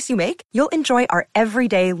tasty choice you make, you'll enjoy our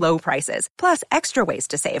everyday low prices, plus extra ways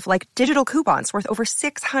to save, like digital coupons worth over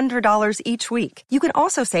 $600 each week. You can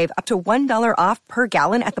also save up to $1 off per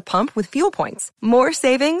gallon at the pump with fuel points. More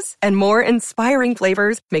savings and more inspiring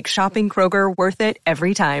flavors make shopping Kroger worth it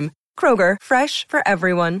every time. Kroger, fresh for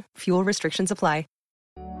everyone. Fuel restrictions apply.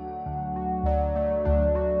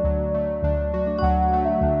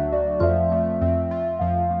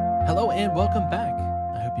 Hello and welcome back.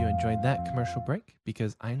 I hope you enjoyed that commercial break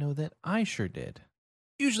because I know that I sure did.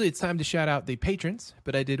 Usually it's time to shout out the patrons,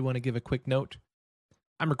 but I did want to give a quick note.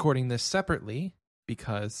 I'm recording this separately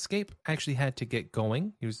because Scape actually had to get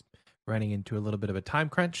going. He was running into a little bit of a time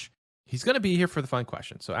crunch. He's going to be here for the fun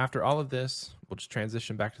question. So after all of this, we'll just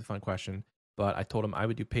transition back to the fun question. But I told him I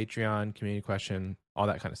would do Patreon, community question, all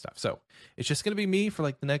that kind of stuff. So it's just going to be me for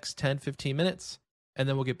like the next 10, 15 minutes. And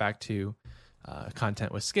then we'll get back to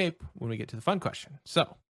content with Scape when we get to the fun question.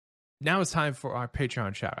 So now it's time for our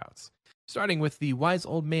Patreon shoutouts. Starting with the Wise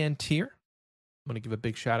Old Man tier. I'm going to give a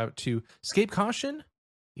big shout out to Scape Caution,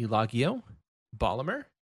 Elagio, Bollimer,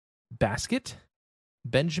 Basket,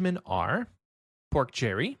 Benjamin R, Pork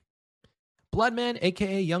Jerry, Bloodman,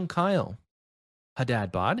 aka Young Kyle,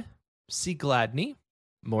 Haddad Bod, C. Gladney,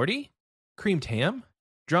 Morty, Creamed Ham,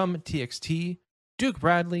 Drum TXT, Duke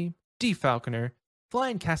Bradley, D. Falconer,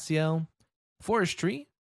 Flying Cassiel, Forestry,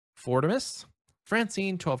 Fortimus,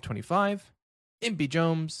 Francine 1225, Impy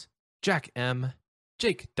Jones, Jack M,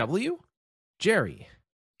 Jake W, Jerry,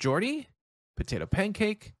 Jordy, Potato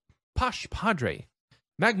Pancake, Posh Padre,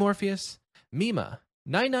 Magmorpheus, Mima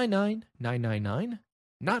 999999,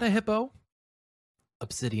 Not a Hippo,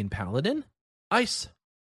 Obsidian Paladin, Ice,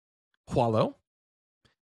 Hualo,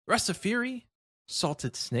 Fury,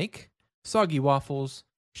 Salted Snake, Soggy Waffles,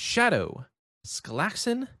 Shadow,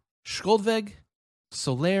 Skalaxon, Skoldveg,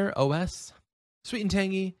 Solaire OS, Sweet and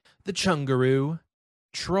Tangy, The Chungaroo,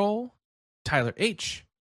 Troll, Tyler H,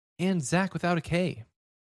 and Zach without a K.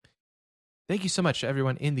 Thank you so much to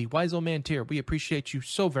everyone in the Wise Old Man tier. We appreciate you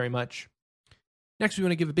so very much. Next, we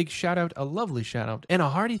want to give a big shout out, a lovely shout out, and a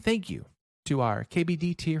hearty thank you to our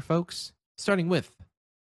KBD tier folks, starting with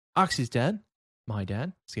Oxy's dad, my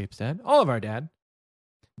dad, Scape's dad, all of our dad,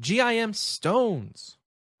 GIM Stones,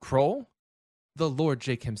 Kroll, the Lord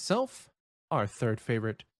Jake himself, our third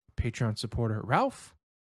favorite Patreon supporter, Ralph,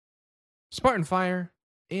 Spartan Fire,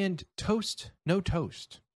 and Toast No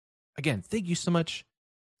Toast. Again, thank you so much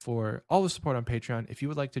for all the support on Patreon. If you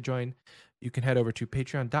would like to join, you can head over to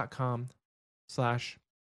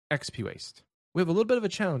patreon.com/xpwaste. We have a little bit of a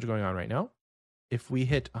challenge going on right now. If we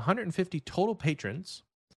hit 150 total patrons,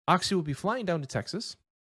 Oxy will be flying down to Texas.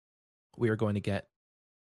 We are going to get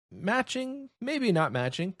matching, maybe not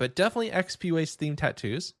matching, but definitely XP Waste themed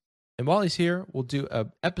tattoos. And while he's here, we'll do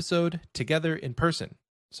an episode together in person.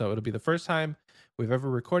 So it'll be the first time we've ever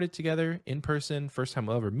recorded together in person, first time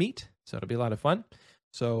we'll ever meet. So it'll be a lot of fun.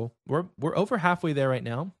 So we're over halfway there right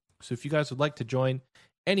now. So if you guys would like to join,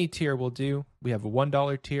 any tier will do. We have a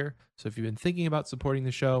 $1 tier. So if you've been thinking about supporting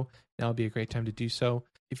the show, now would be a great time to do so.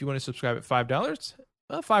 If you want to subscribe at $5,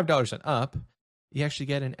 well, $5 and up, you actually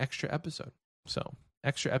get an extra episode. So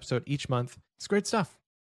extra episode each month. It's great stuff.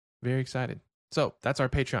 Very excited. So that's our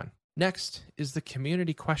Patreon. Next is the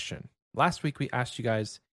community question. Last week we asked you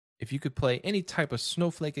guys if you could play any type of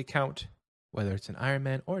Snowflake account, whether it's an Iron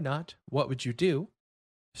Man or not, what would you do?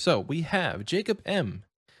 So we have Jacob M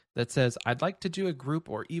that says, I'd like to do a group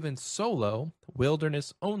or even solo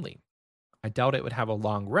wilderness only. I doubt it would have a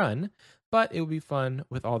long run, but it would be fun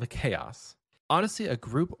with all the chaos. Honestly, a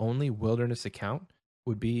group only wilderness account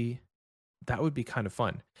would be kind of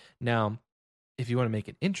fun. Now, if you want to make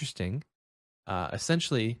it interesting,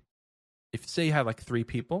 essentially, if say you have like 3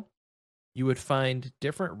 people, you would find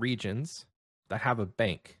different regions that have a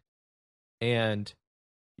bank. And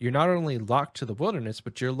you're not only locked to the wilderness,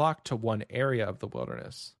 but you're locked to one area of the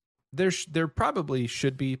wilderness. There probably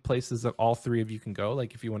should be places that all 3 of you can go,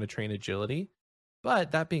 like if you want to train agility.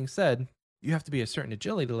 But that being said, you have to be a certain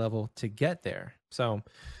agility level to get there. So,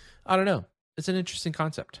 I don't know. It's an interesting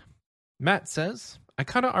concept. Matt says, I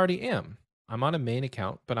kind of already am. I'm on a main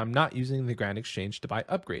account, but I'm not using the Grand Exchange to buy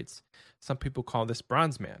upgrades. Some people call this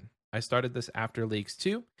Bronze Man. I started this after Leagues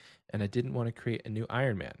 2, and I didn't want to create a new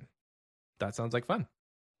Iron Man. That sounds like fun.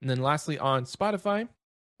 And then lastly on Spotify,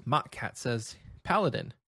 Mottcat says,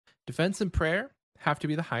 Paladin. Defense and prayer have to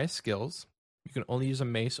be the highest skills. You can only use a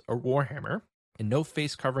mace or warhammer, and no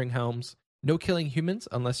face covering helms, no killing humans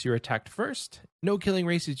unless you're attacked first, no killing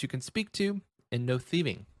races you can speak to, and no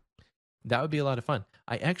thieving. That would be a lot of fun.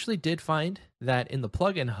 I actually did find that in the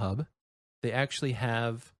plugin hub, they actually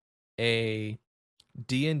have a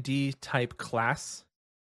D&D type class.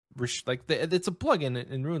 Like it's a plugin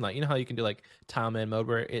in RuneLite. You know how you can do like Tileman mode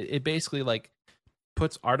where it basically like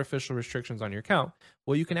puts artificial restrictions on your account.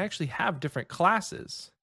 Well, you can actually have different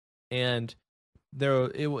classes, and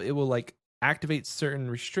it will like activate certain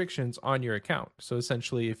restrictions on your account. So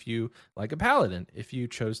essentially, if you like a paladin, if you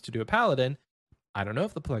chose to do a paladin, I don't know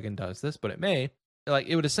if the plugin does this, but it may. Like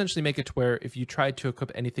it would essentially make it to where if you tried to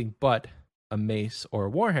equip anything but a mace or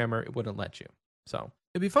a warhammer, it wouldn't let you. So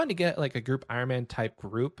it'd be fun to get like a group Iron Man type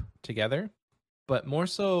group together, but more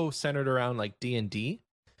so centered around like D&D,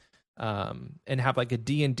 and have like a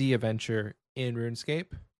D&D adventure in RuneScape.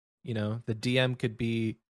 You know, the DM could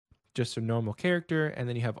be just a normal character, and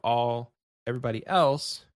then you have everybody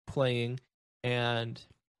else playing, and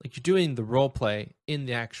like you're doing the role play in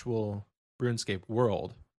the actual RuneScape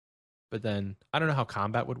world. But then I don't know how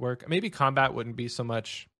combat would work. Maybe combat wouldn't be so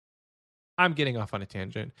much. I'm getting off on a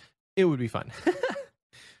tangent. It would be fun.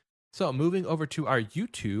 So moving over to our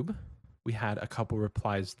YouTube, we had a couple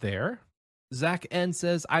replies there. Zach N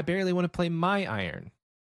says, I barely want to play my iron.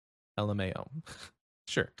 LMAO.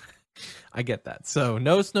 Sure. I get that. So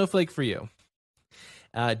no snowflake for you.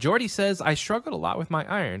 Jordy says, I struggled a lot with my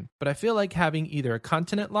iron, but I feel like having either a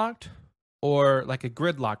continent locked or like a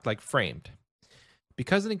grid locked, like framed,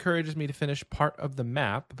 because it encourages me to finish part of the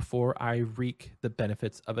map before I reap the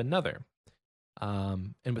benefits of another.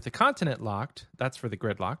 And with the continent locked, that's for the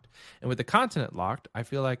grid locked. And with the continent locked, I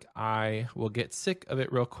feel like I will get sick of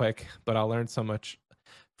it real quick, but I'll learn so much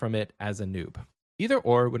from it as a noob. Either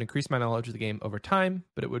or would increase my knowledge of the game over time,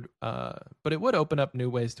 but it would open up new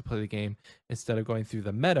ways to play the game instead of going through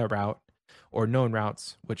the meta route or known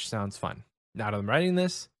routes, which sounds fun. Now that I'm writing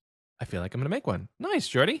this, I feel like I'm going to make one. Nice,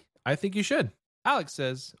 Jordy. I think you should. Alex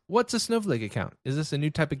says, what's a snowflake account? Is this a new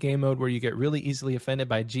type of game mode where you get really easily offended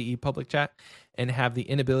by GE public chat and have the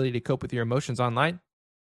inability to cope with your emotions online?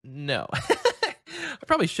 No. I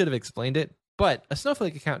probably should have explained it, but a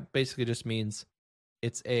snowflake account basically just means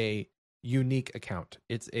it's a unique account.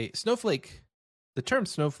 It's a snowflake. The term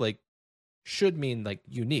snowflake should mean like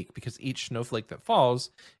unique, because each snowflake that falls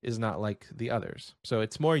is not like the others. So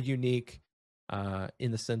it's more unique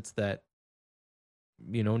in the sense that,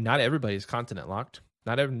 you know, not everybody's continent locked.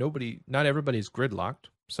 Not everybody's grid locked.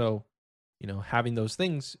 So, you know, having those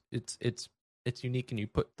things, it's unique, and you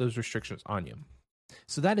put those restrictions on you.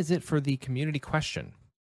 So that is it for the community question.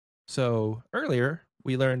 So earlier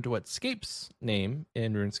we learned what Scape's name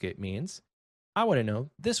in RuneScape means. I want to know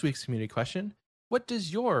this week's community question: what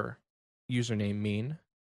does your username mean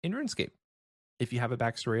in RuneScape? If you have a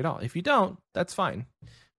backstory at all. If you don't, that's fine.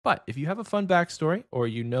 But if you have a fun backstory, or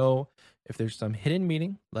you know if there's some hidden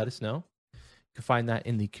meaning, let us know. You can find that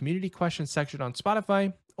in the community question section on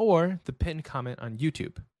Spotify or the pinned comment on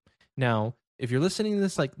YouTube. Now, if you're listening to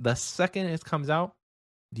this like the second it comes out,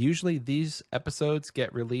 usually these episodes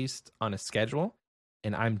get released on a schedule,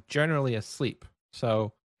 and I'm generally asleep.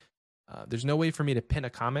 So there's no way for me to pin a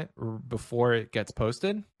comment before it gets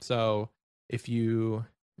posted. So if you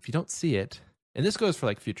don't see it, and this goes for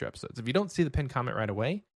like future episodes, if you don't see the pinned comment right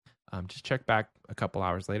away, just check back a couple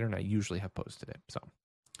hours later, and I usually have posted it. So,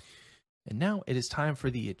 and now it is time for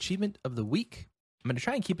the achievement of the week. I'm going to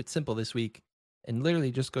try and keep it simple this week and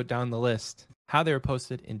literally just go down the list how they were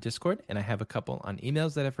posted in Discord, and I have a couple on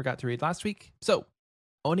emails that I forgot to read last week. So,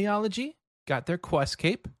 Oniology got their quest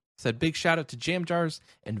cape. Said big shout out to Jam Jars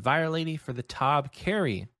and Vire Lady for the Tob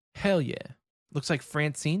carry. Hell yeah. Looks like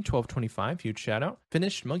Francine 1225, huge shout out,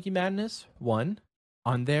 finished Monkey Madness 1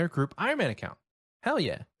 on their group Iron Man account. Hell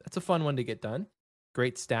yeah. That's a fun one to get done.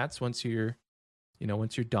 Great stats once you're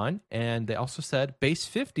done. And they also said base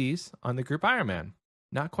 50s on the group Iron Man.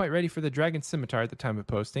 Not quite ready for the Dragon Scimitar at the time of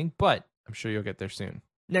posting, but I'm sure you'll get there soon.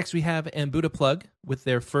 Next, we have Ambuda Plug with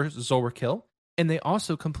their first Zulrah kill, and they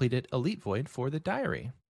also completed Elite Void for the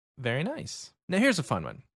Diary. Very nice. Now, here's a fun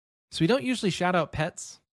one. So we don't usually shout out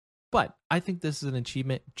pets, but I think this is an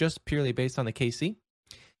achievement just purely based on the KC.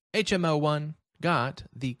 HML1 got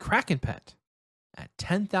the Kraken pet at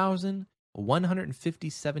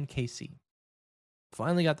 10,157 KC.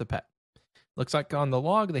 Finally got the pet. Looks like on the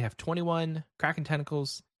log, they have 21 Kraken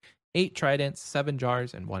tentacles, 8 tridents, 7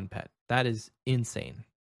 jars, and 1 pet. That is insane.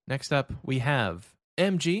 Next up, we have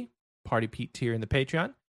MG, Party Pete tier in the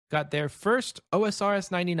Patreon. Got their first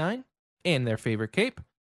OSRS 99 and their favorite cape.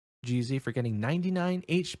 GZ for getting 99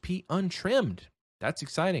 HP untrimmed. That's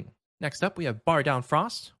exciting. Next up, we have Bar Down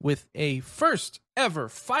Frost with a first ever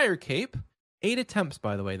fire cape. 8 attempts,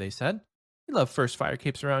 by the way, they said. We love first fire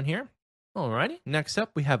capes around here. Alrighty. Next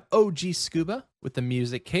up, we have OG Scuba with the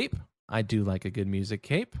music cape. I do like a good music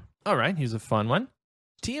cape. Alright, here's a fun one.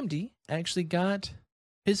 TMD actually got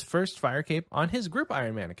his first fire cape on his group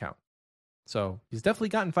Ironman account. So he's definitely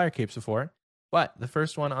gotten fire capes before, but the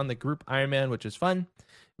first one on the group Ironman, which is fun.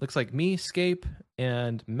 Looks like me, Scape,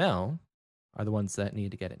 and Mel are the ones that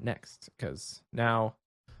need to get it next, because now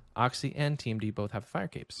Oxy and TMD both have fire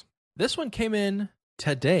capes. This one came in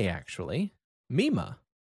today, actually. Mima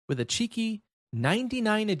with a cheeky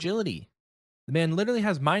 99 agility. The man literally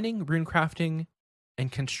has mining, rune crafting,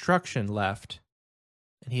 and construction left,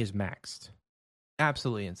 and he is maxed.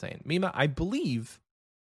 Absolutely insane. Mima, I believe,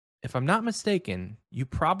 if I'm not mistaken, you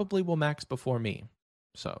probably will max before me.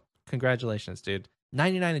 So, congratulations, dude.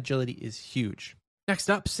 99 agility is huge. Next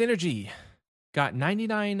up, Synergy. Got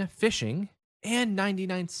 99 fishing and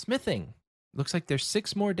 99 smithing. Looks like there's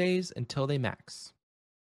 6 more days until they max.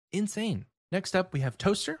 Insane. Next up, we have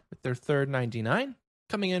Toaster with their third 99,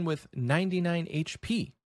 coming in with 99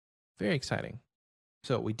 HP. Very exciting.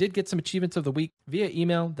 So we did get some achievements of the week via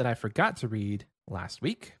email that I forgot to read last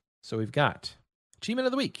week. So we've got Achievement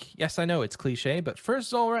of the Week. Yes, I know it's cliche, but first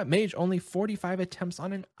Zulrah Mage only 45 attempts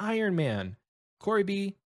on an Iron Man. Corey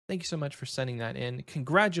B, thank you so much for sending that in.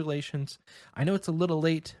 Congratulations. I know it's a little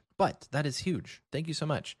late, but that is huge. Thank you so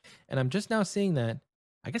much. And I'm just now seeing that.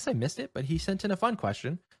 I guess I missed it, but he sent in a fun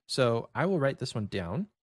question. So I will write this one down,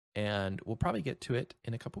 and we'll probably get to it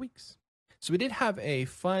in a couple weeks. So we did have a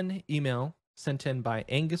fun email sent in by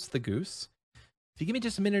Angus the Goose. If you give me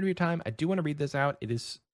just a minute of your time, I do want to read this out. It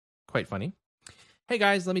is quite funny. Hey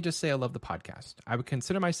guys, let me just say I love the podcast. I would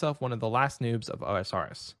consider myself one of the last noobs of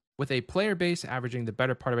OSRS. With a player base averaging the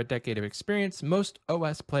better part of a decade of experience, most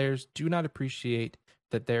OS players do not appreciate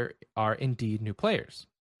that there are indeed new players.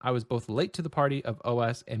 I was both late to the party of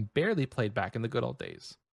OS and barely played back in the good old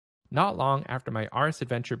days. Not long after my RS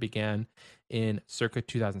adventure began in circa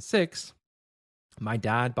 2006, my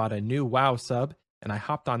dad bought a new WoW sub, and I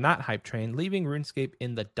hopped on that hype train, leaving RuneScape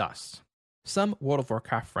in the dust. Some World of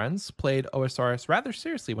Warcraft friends played OSRS rather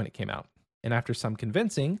seriously when it came out, and after some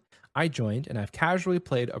convincing, I joined and I've casually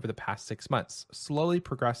played over the past 6 months, slowly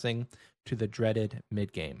progressing to the dreaded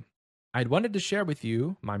mid-game. I'd wanted to share with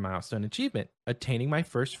you my milestone achievement, attaining my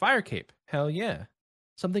first fire cape. Hell yeah.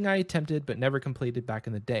 Something I attempted but never completed back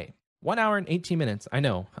in the day. 1 hour and 18 minutes. I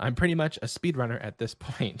know, I'm pretty much a speedrunner at this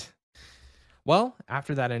point. Well,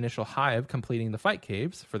 after that initial high of completing the fight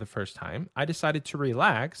caves for the first time, I decided to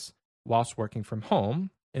relax whilst working from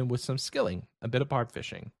home and with some skilling, a bit of barb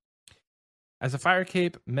fishing. As a fire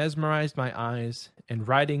cape mesmerized my eyes and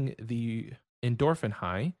riding the endorphin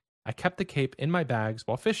high, I kept the cape in my bags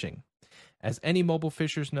while fishing. As any mobile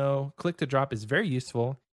fishers know, click to drop is very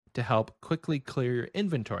useful to help quickly clear your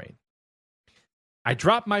inventory. I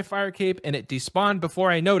dropped my fire cape and it despawned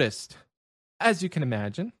before I noticed. As you can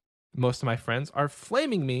imagine, most of my friends are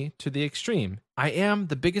flaming me to the extreme. I am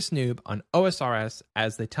the biggest noob on OSRS,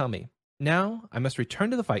 as they tell me. Now, I must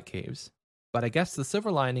return to the fight caves, but I guess the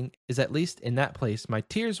silver lining is at least in that place, my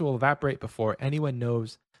tears will evaporate before anyone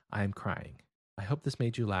knows I am crying. I hope this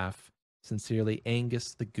made you laugh. Sincerely,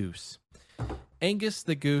 Angus the Goose. Angus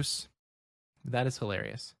the Goose, that is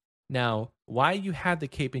hilarious. Now, why you had the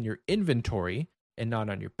cape in your inventory and not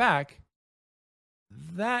on your back,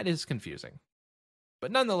 that is confusing.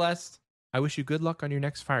 But nonetheless, I wish you good luck on your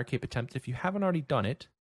next fire cape attempt if you haven't already done it.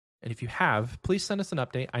 And if you have, please send us an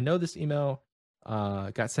update. I know this email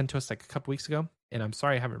got sent to us like a couple weeks ago, and I'm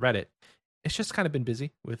sorry I haven't read it. It's just kind of been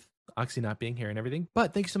busy with Oxy not being here and everything.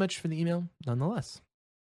 But thank you so much for the email nonetheless.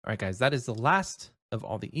 All right, guys, that is the last of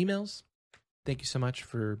all the emails. Thank you so much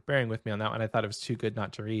for bearing with me on that one. I thought it was too good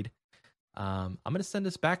not to read. I'm going to send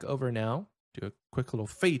us back over now, do a quick little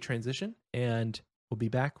fade transition, and we'll be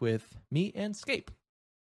back with me and Scape.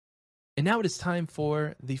 And now it is time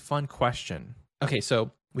for the fun question. Okay,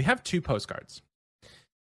 so we have 2 postcards.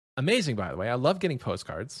 Amazing, by the way. I love getting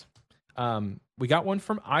postcards. We got one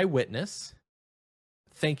from Eyewitness.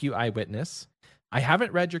 Thank you, Eyewitness. I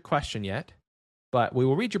haven't read your question yet, but we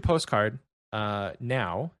will read your postcard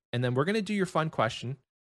now, and then we're going to do your fun question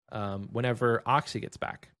whenever Oxy gets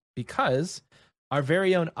back, because our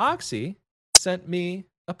very own Oxy sent me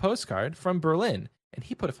a postcard from Berlin, and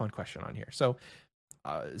he put a fun question on here. So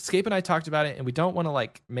Scape and I talked about it, and we don't want to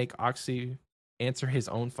like make Oxy answer his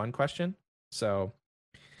own fun question. So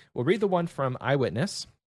we'll read the one from Eyewitness.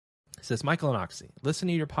 It says, Michael and Oxy,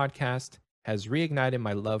 listening to your podcast has reignited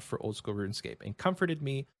my love for old school RuneScape and comforted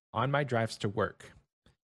me on my drives to work.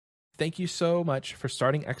 Thank you so much for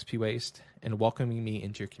starting XP Waste and welcoming me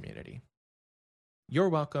into your community. You're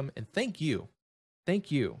welcome, and thank you. Thank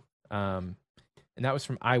you. And that was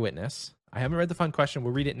from Eyewitness. I haven't read the fun question.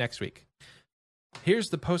 We'll read it next week. Here's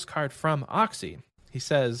the postcard from Oxy. He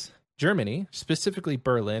says, Germany, specifically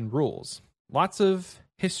Berlin, rules. Lots of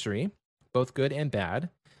history, both good and bad.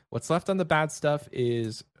 What's left on the bad stuff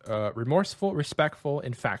is remorseful, respectful,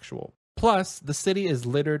 and factual. Plus, the city is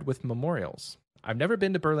littered with memorials. I've never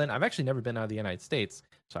been to Berlin. I've actually never been out of the United States,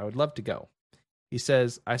 so I would love to go. He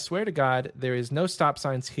says, I swear to God, there is no stop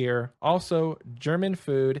signs here. Also, German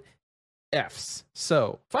food, Fs.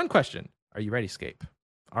 So, fun question. Are you ready, Scape?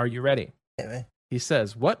 Are you ready? Yeah, He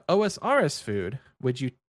says, what OSRS food would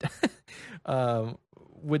you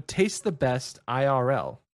would taste the best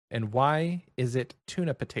IRL? And why is it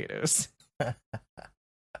tuna potatoes?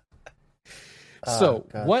 So,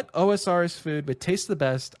 God. what OSRS food would taste the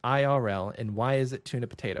best IRL, and why is it tuna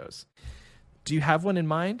potatoes? Do you have one in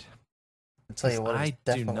mind? I'll tell you what, I it's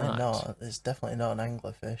do definitely not. not. It's definitely not an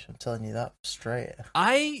anglerfish. I'm telling you that straight.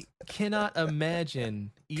 I cannot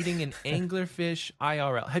imagine eating an anglerfish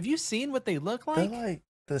IRL. Have you seen what they look They're like? like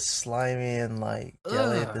the slimy and like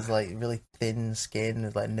jelly. Ugh. There's like really thin skin.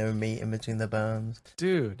 There's like no meat in between the bones.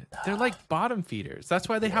 Dude, they're like bottom feeders. That's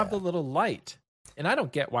why they have the little light. And I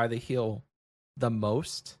don't get why they heal the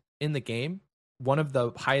most in the game. One of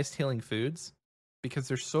the highest healing foods, because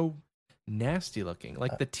they're so nasty looking.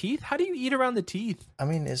 Like the teeth, how do you eat around the teeth? I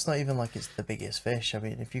mean, it's not even like it's the biggest fish. I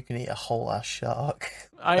mean, if you can eat a whole ass shark.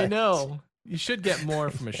 I know. You should get more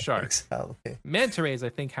from a shark. Exactly. Manta rays, I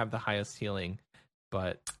think, have the highest healing,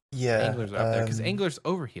 but Yeah. anglers are up there because anglers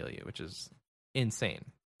overheal you, which is insane.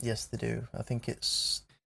 Yes, they do. I think is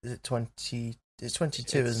it 20? It's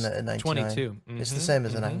 22, It's isn't it? At 99. 22. It's the Mhm, same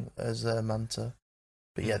as mhm. as a manta,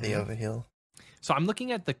 but yeah, they Mhm. overheal. So I'm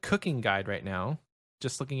looking at the cooking guide right now,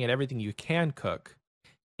 just looking at everything you can cook.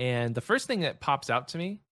 And the first thing that pops out to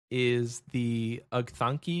me is the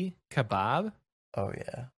Ugthanki kebab. Oh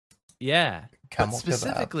yeah, Yeah. camel but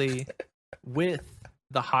specifically with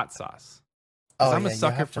the hot sauce. 'Cause Oh, I'm yeah, a you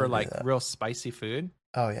sucker have to for do like that. real spicy food.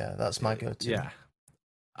 Oh yeah, that's my go-to. Yeah.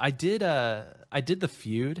 I did the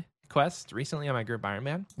feud quest recently on my group Iron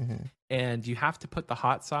Man, hmm and you have to put the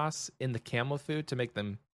hot sauce in the camel food to make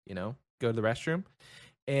them, go to the restroom.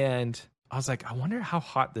 And I was like, I wonder how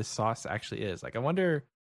hot this sauce actually is. Like, I wonder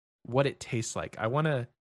what it tastes like.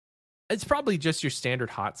 It's probably just your standard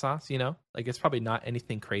hot sauce, like it's probably not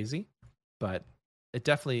anything crazy, but it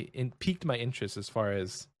definitely piqued my interest as far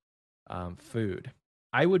as food.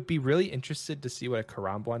 I would be really interested to see what a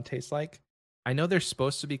karambwan tastes like. I know they're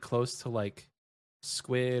supposed to be close to like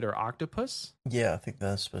squid or octopus, Yeah, I think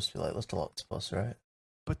they're supposed to be like little octopus, right?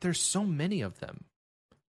 but there's so many of them,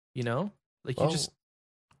 like Well- you just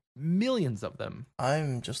millions of them.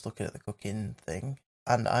 I'm just looking at the cooking thing,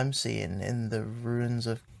 and I'm seeing in the ruins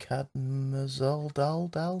of Cadmazol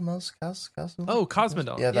Dalmas Castle. Oh,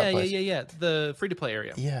 Cosmodome. Yeah, that place. Yeah. The free to play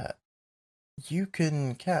area. Yeah, you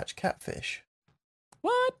can catch catfish.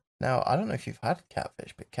 What? Now, I don't know if you've had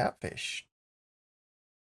catfish, but catfish,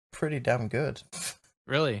 pretty damn good.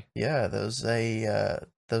 Really? Yeah, there's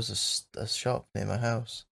a shop near my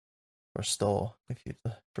house, or a store, if you'd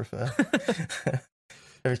prefer.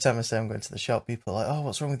 Every time I say I'm going to the shop, people are like, "Oh,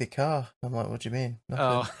 what's wrong with your car?" I'm like, "What do you mean?"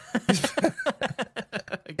 Oh. Nothing."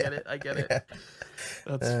 I get it. Yeah.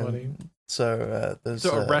 That's funny. So there's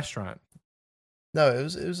So a restaurant. No, it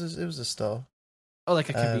was a store. Oh, like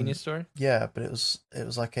a convenience store? Yeah, but it was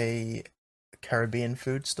like a Caribbean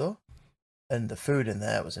food store, and the food in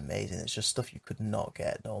there was amazing. It's just stuff you could not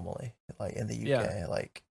get normally, like in the UK. Yeah.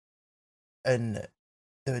 And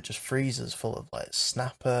there were just freezers full of like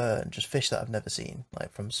snapper and just fish that I've never seen,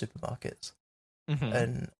 like from supermarkets. Mhm.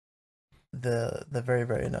 And the very,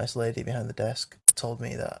 very nice lady behind the desk told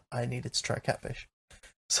me that I needed to try catfish.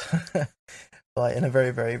 So, like in a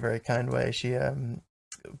very, very, very kind way, she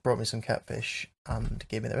brought me some catfish and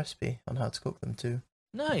gave me the recipe on how to cook them too.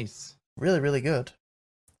 Nice. Really, really good.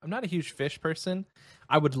 I'm not a huge fish person.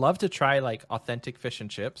 I would love to try like authentic fish and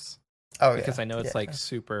chips Oh, because yeah. I know it's Yeah. like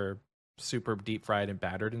super, super deep fried and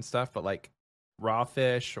battered and stuff. But like raw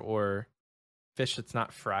fish or fish that's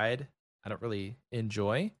not fried, I don't really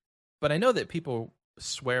enjoy. But I know that people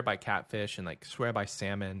swear by catfish and like swear by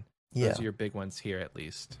salmon. Yeah. Those are your big ones here, at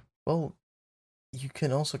least. Well, you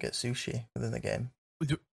can also get sushi within the game.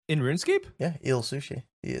 In RuneScape? Yeah, eel sushi.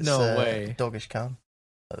 It's, No way. Doggish Khan.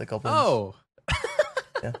 like the goblins. Oh,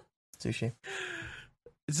 Sushi.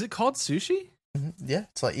 is it called sushi? Yeah,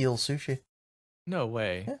 it's like eel sushi. No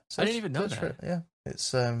way. Yeah, I didn't even know that. Yeah,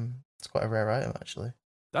 it's quite a rare item actually.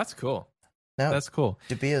 That's cool. Now, That's cool.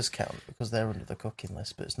 do beers count because they're under the cooking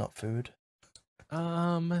list, but it's not food?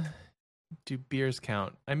 Do beers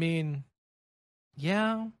count? I mean,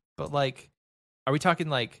 yeah, but like, are we talking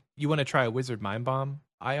like you want to try a Wizard Mind Bomb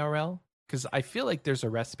IRL? Because I feel like there's a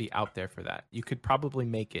recipe out there for that. You could probably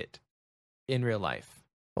make it in real life.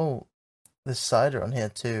 Oh, there's cider on here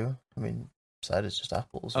too. I mean, cider's just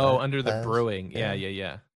apples. Oh, right? under the Pears. brewing.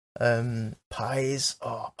 Yeah. Pies.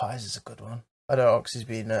 Oh, pies is a good one. I know Oxy's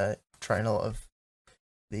been trying a lot of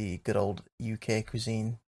the good old UK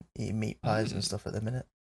cuisine, eating meat pies and stuff at the minute.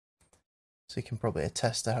 So you can probably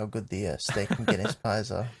attest to how good the steak and Guinness pies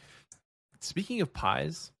are. Speaking of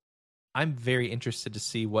pies, I'm very interested to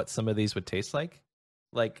see what some of these would taste like.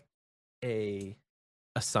 Like a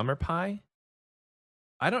summer pie.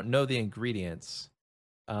 I don't know the ingredients.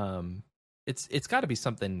 It's got to be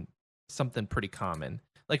something pretty common.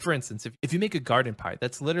 Like for instance, if you make a garden pie,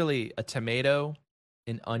 that's literally a tomato,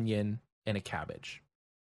 an onion, and a cabbage,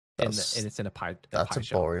 and it's in a pie. That's a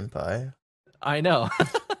shell. boring pie. I know,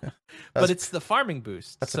 but it's the farming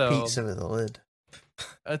boost. That's so a pizza with a lid.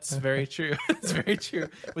 That's very true. It's very true.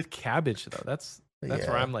 With cabbage though, that's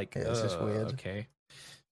where I'm like, it's just weird. Okay,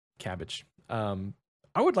 cabbage.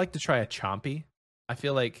 I would like to try a chompy. I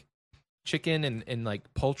feel like chicken and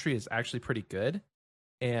like poultry is actually pretty good,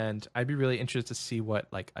 and I'd be really interested to see what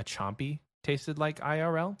like a chompy tasted like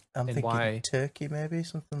IRL. I'm and thinking why turkey, maybe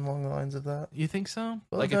something along the lines of that. you think so?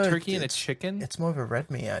 Well, like no, a turkey and a it's- chicken. It's more of a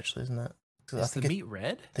red meat, actually, isn't it? 'Cause I Is the think meat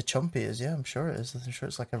red? the chompy is, yeah, I'm sure it is. I'm sure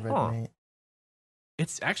it's like a red Huh. meat.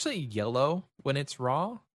 It's actually yellow when it's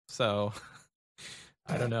raw, so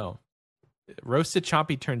I don't know. Roasted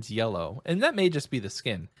chompy turns yellow, and that may just be the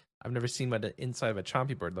skin. I've never seen what the inside of a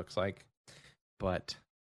chompy bird looks like, but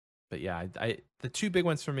yeah, I the two big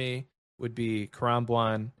ones for me would be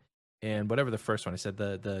karambuan and whatever the first one I said,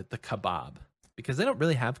 the kebab, because they don't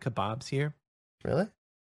really have kebabs here. Really?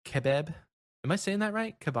 Kebab, am I saying that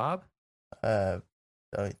right? Kebab.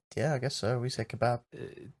 Yeah, I guess so. We say kebab.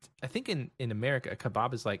 I think in America, a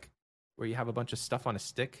kebab is like where you have a bunch of stuff on a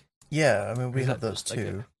stick. Yeah, I mean, we is have that those like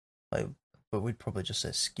too. But we'd probably just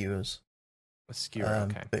say skewers. A skewer,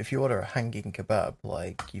 okay. But if you order a hanging kebab,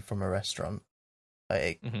 like you from a restaurant,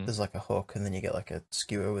 like Mhm. there's like a hook, and then you get like a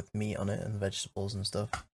skewer with meat on it and vegetables and stuff.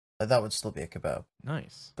 Like that would still be a kebab.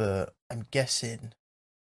 Nice. But I'm guessing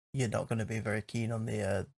you're not going to be very keen on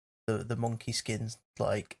the monkey skins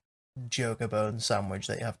like joga bone sandwich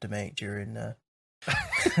that you have to make during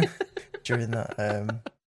during that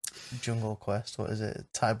Jungle Quest. What is it?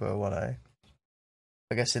 Taibo 1A.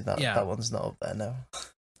 I guess that one's not up there now. I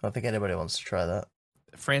don't think anybody wants to try that.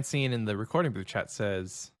 Francine in the recording booth chat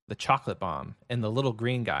says the chocolate bomb and the little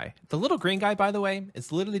green guy. The little green guy, by the way,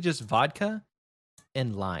 is literally just vodka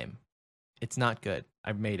and lime. It's not good.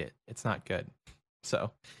 I've made it. It's not good.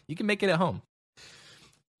 So you can make it at home.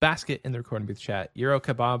 Basket in the recording booth chat. Euro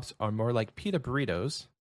kebabs are more like pita burritos,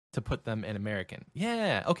 to put them in American.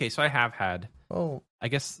 Yeah. Okay. So I have had. Well, I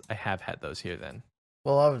guess I have had those here then.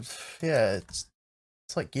 well, I would. Yeah, it's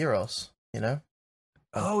like gyros, you know.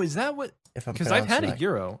 Oh, is that what? If I'm Because I've had a pronouncing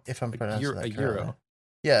gyro. If I'm pronouncing that a correctly. gyro.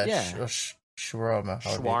 Yeah, Yeah. shawarma.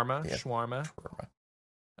 Shawarma. Yeah, Shawarma. shawarma.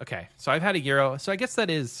 Okay. So I've had a gyro. So I guess that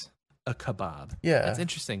is a kebab. Yeah, That's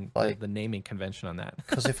interesting. like- the naming convention on that.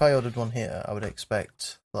 because if I ordered one here, I would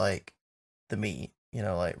expect like the meat, you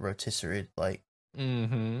know, like rotisserie, like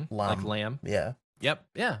Mm-hmm. Like lamb. lamb. Yeah, Yep.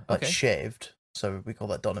 Yeah. like Okay. shaved. So we call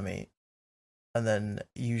that doner meat. And then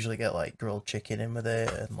you usually get like grilled chicken in with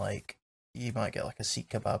it, and like you might get like a seek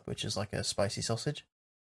kebab, which is like a spicy sausage.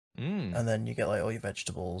 Mm. And then you get like all your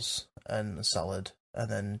vegetables and a salad, and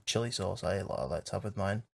then chili sauce. I like to have with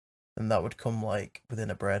mine, and that would come like within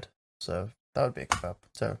a bread. So that would be a kebab.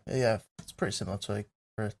 So yeah, it's pretty similar to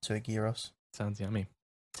a gyros. Sounds yummy.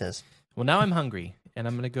 It is. Well, now I'm hungry, and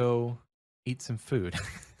I'm gonna go eat some food.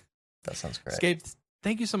 That sounds great. Scape,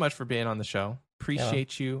 thank you so much for being on the show.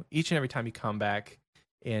 Appreciate you each and every time you come back.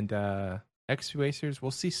 And XP Racers, we'll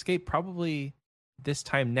see Scape probably this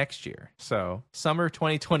time next year. So summer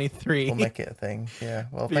 2023. We'll make it a thing. Yeah.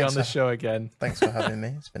 Well, be on the show again. Thanks for having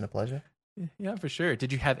me. It's been a pleasure. Yeah, for sure.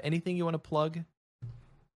 Did you have anything you want to plug?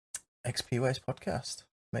 XP Waste podcast.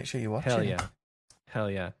 Make sure you watch Hell it. yeah. Hell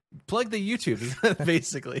yeah. Plug the YouTube,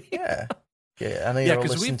 basically. Yeah. Yeah. I know Yeah, you're all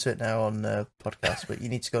 'cause listening to it now on podcast, but you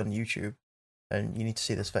need to go on YouTube and you need to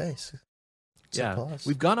see this face. Simple as.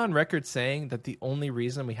 We've gone on record saying that the only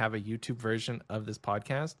reason we have a YouTube version of this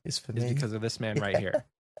podcast It's for is me. because of this man right here.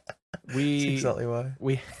 That's we exactly why.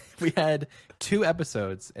 we had 2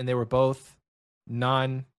 episodes and they were both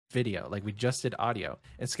non-video. Like we just did audio.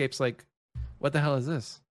 And Scape's like, what the hell is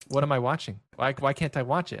this? What am I watching? Why can't I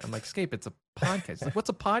watch it? I'm like, Scape, it's a podcast. He's like, what's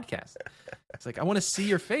a podcast? It's like, I want to see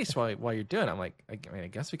your face while you're doing it. I'm like, I mean, I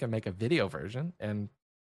guess we can make a video version. And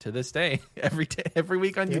to this day, every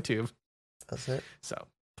week on YouTube. That's it. So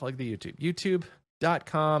plug the YouTube.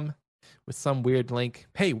 YouTube.com with some weird link.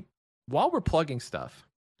 Hey, while we're plugging stuff,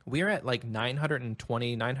 we are at like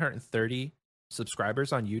 920, 930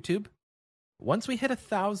 subscribers on YouTube. Once we hit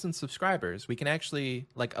 1,000 subscribers, we can actually,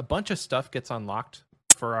 like, a bunch of stuff gets unlocked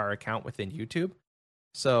for our account within YouTube.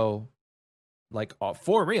 So, like,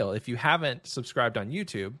 for real, if you haven't subscribed on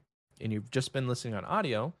YouTube and you've just been listening on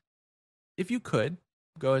audio, if you could,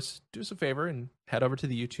 do us a favor and head over to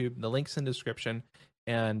the YouTube. The link's in the description.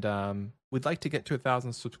 And we'd like to get to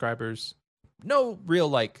 1,000 subscribers. No real,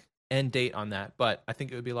 like, end date on that, but I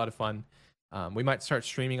think it would be a lot of fun. We might start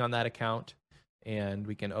streaming on that account. And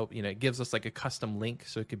we can open, it gives us like a custom link.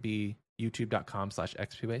 So it could be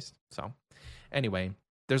youtube.com/xpwaste. So anyway,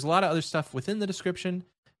 there's a lot of other stuff within the description.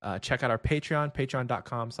 Check out our Patreon,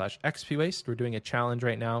 patreon.com/xpwaste. We're doing a challenge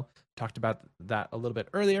right now. Talked about that a little bit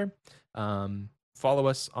earlier. Follow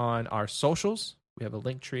us on our socials. We have a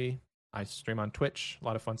link tree. I stream on Twitch. A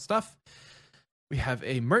lot of fun stuff. We have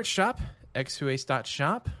a merch shop,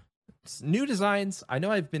 xpwaste.shop. It's new designs. I know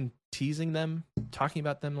I've been teasing them, talking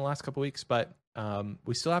about them the last couple weeks, but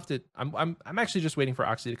we still have to. I'm actually just waiting for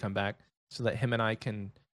Oxy to come back so that him and I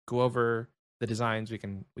can go over the designs. We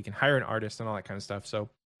can hire an artist and all that kind of stuff. So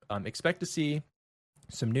expect to see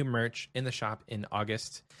some new merch in the shop in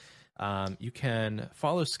August. You can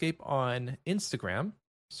follow Scape on Instagram.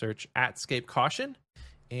 Search @ScapeCaution.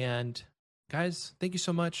 And guys, thank you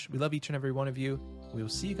so much. We love each and every one of you. We will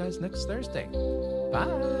see you guys next Thursday. Bye.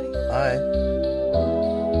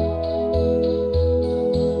 Bye.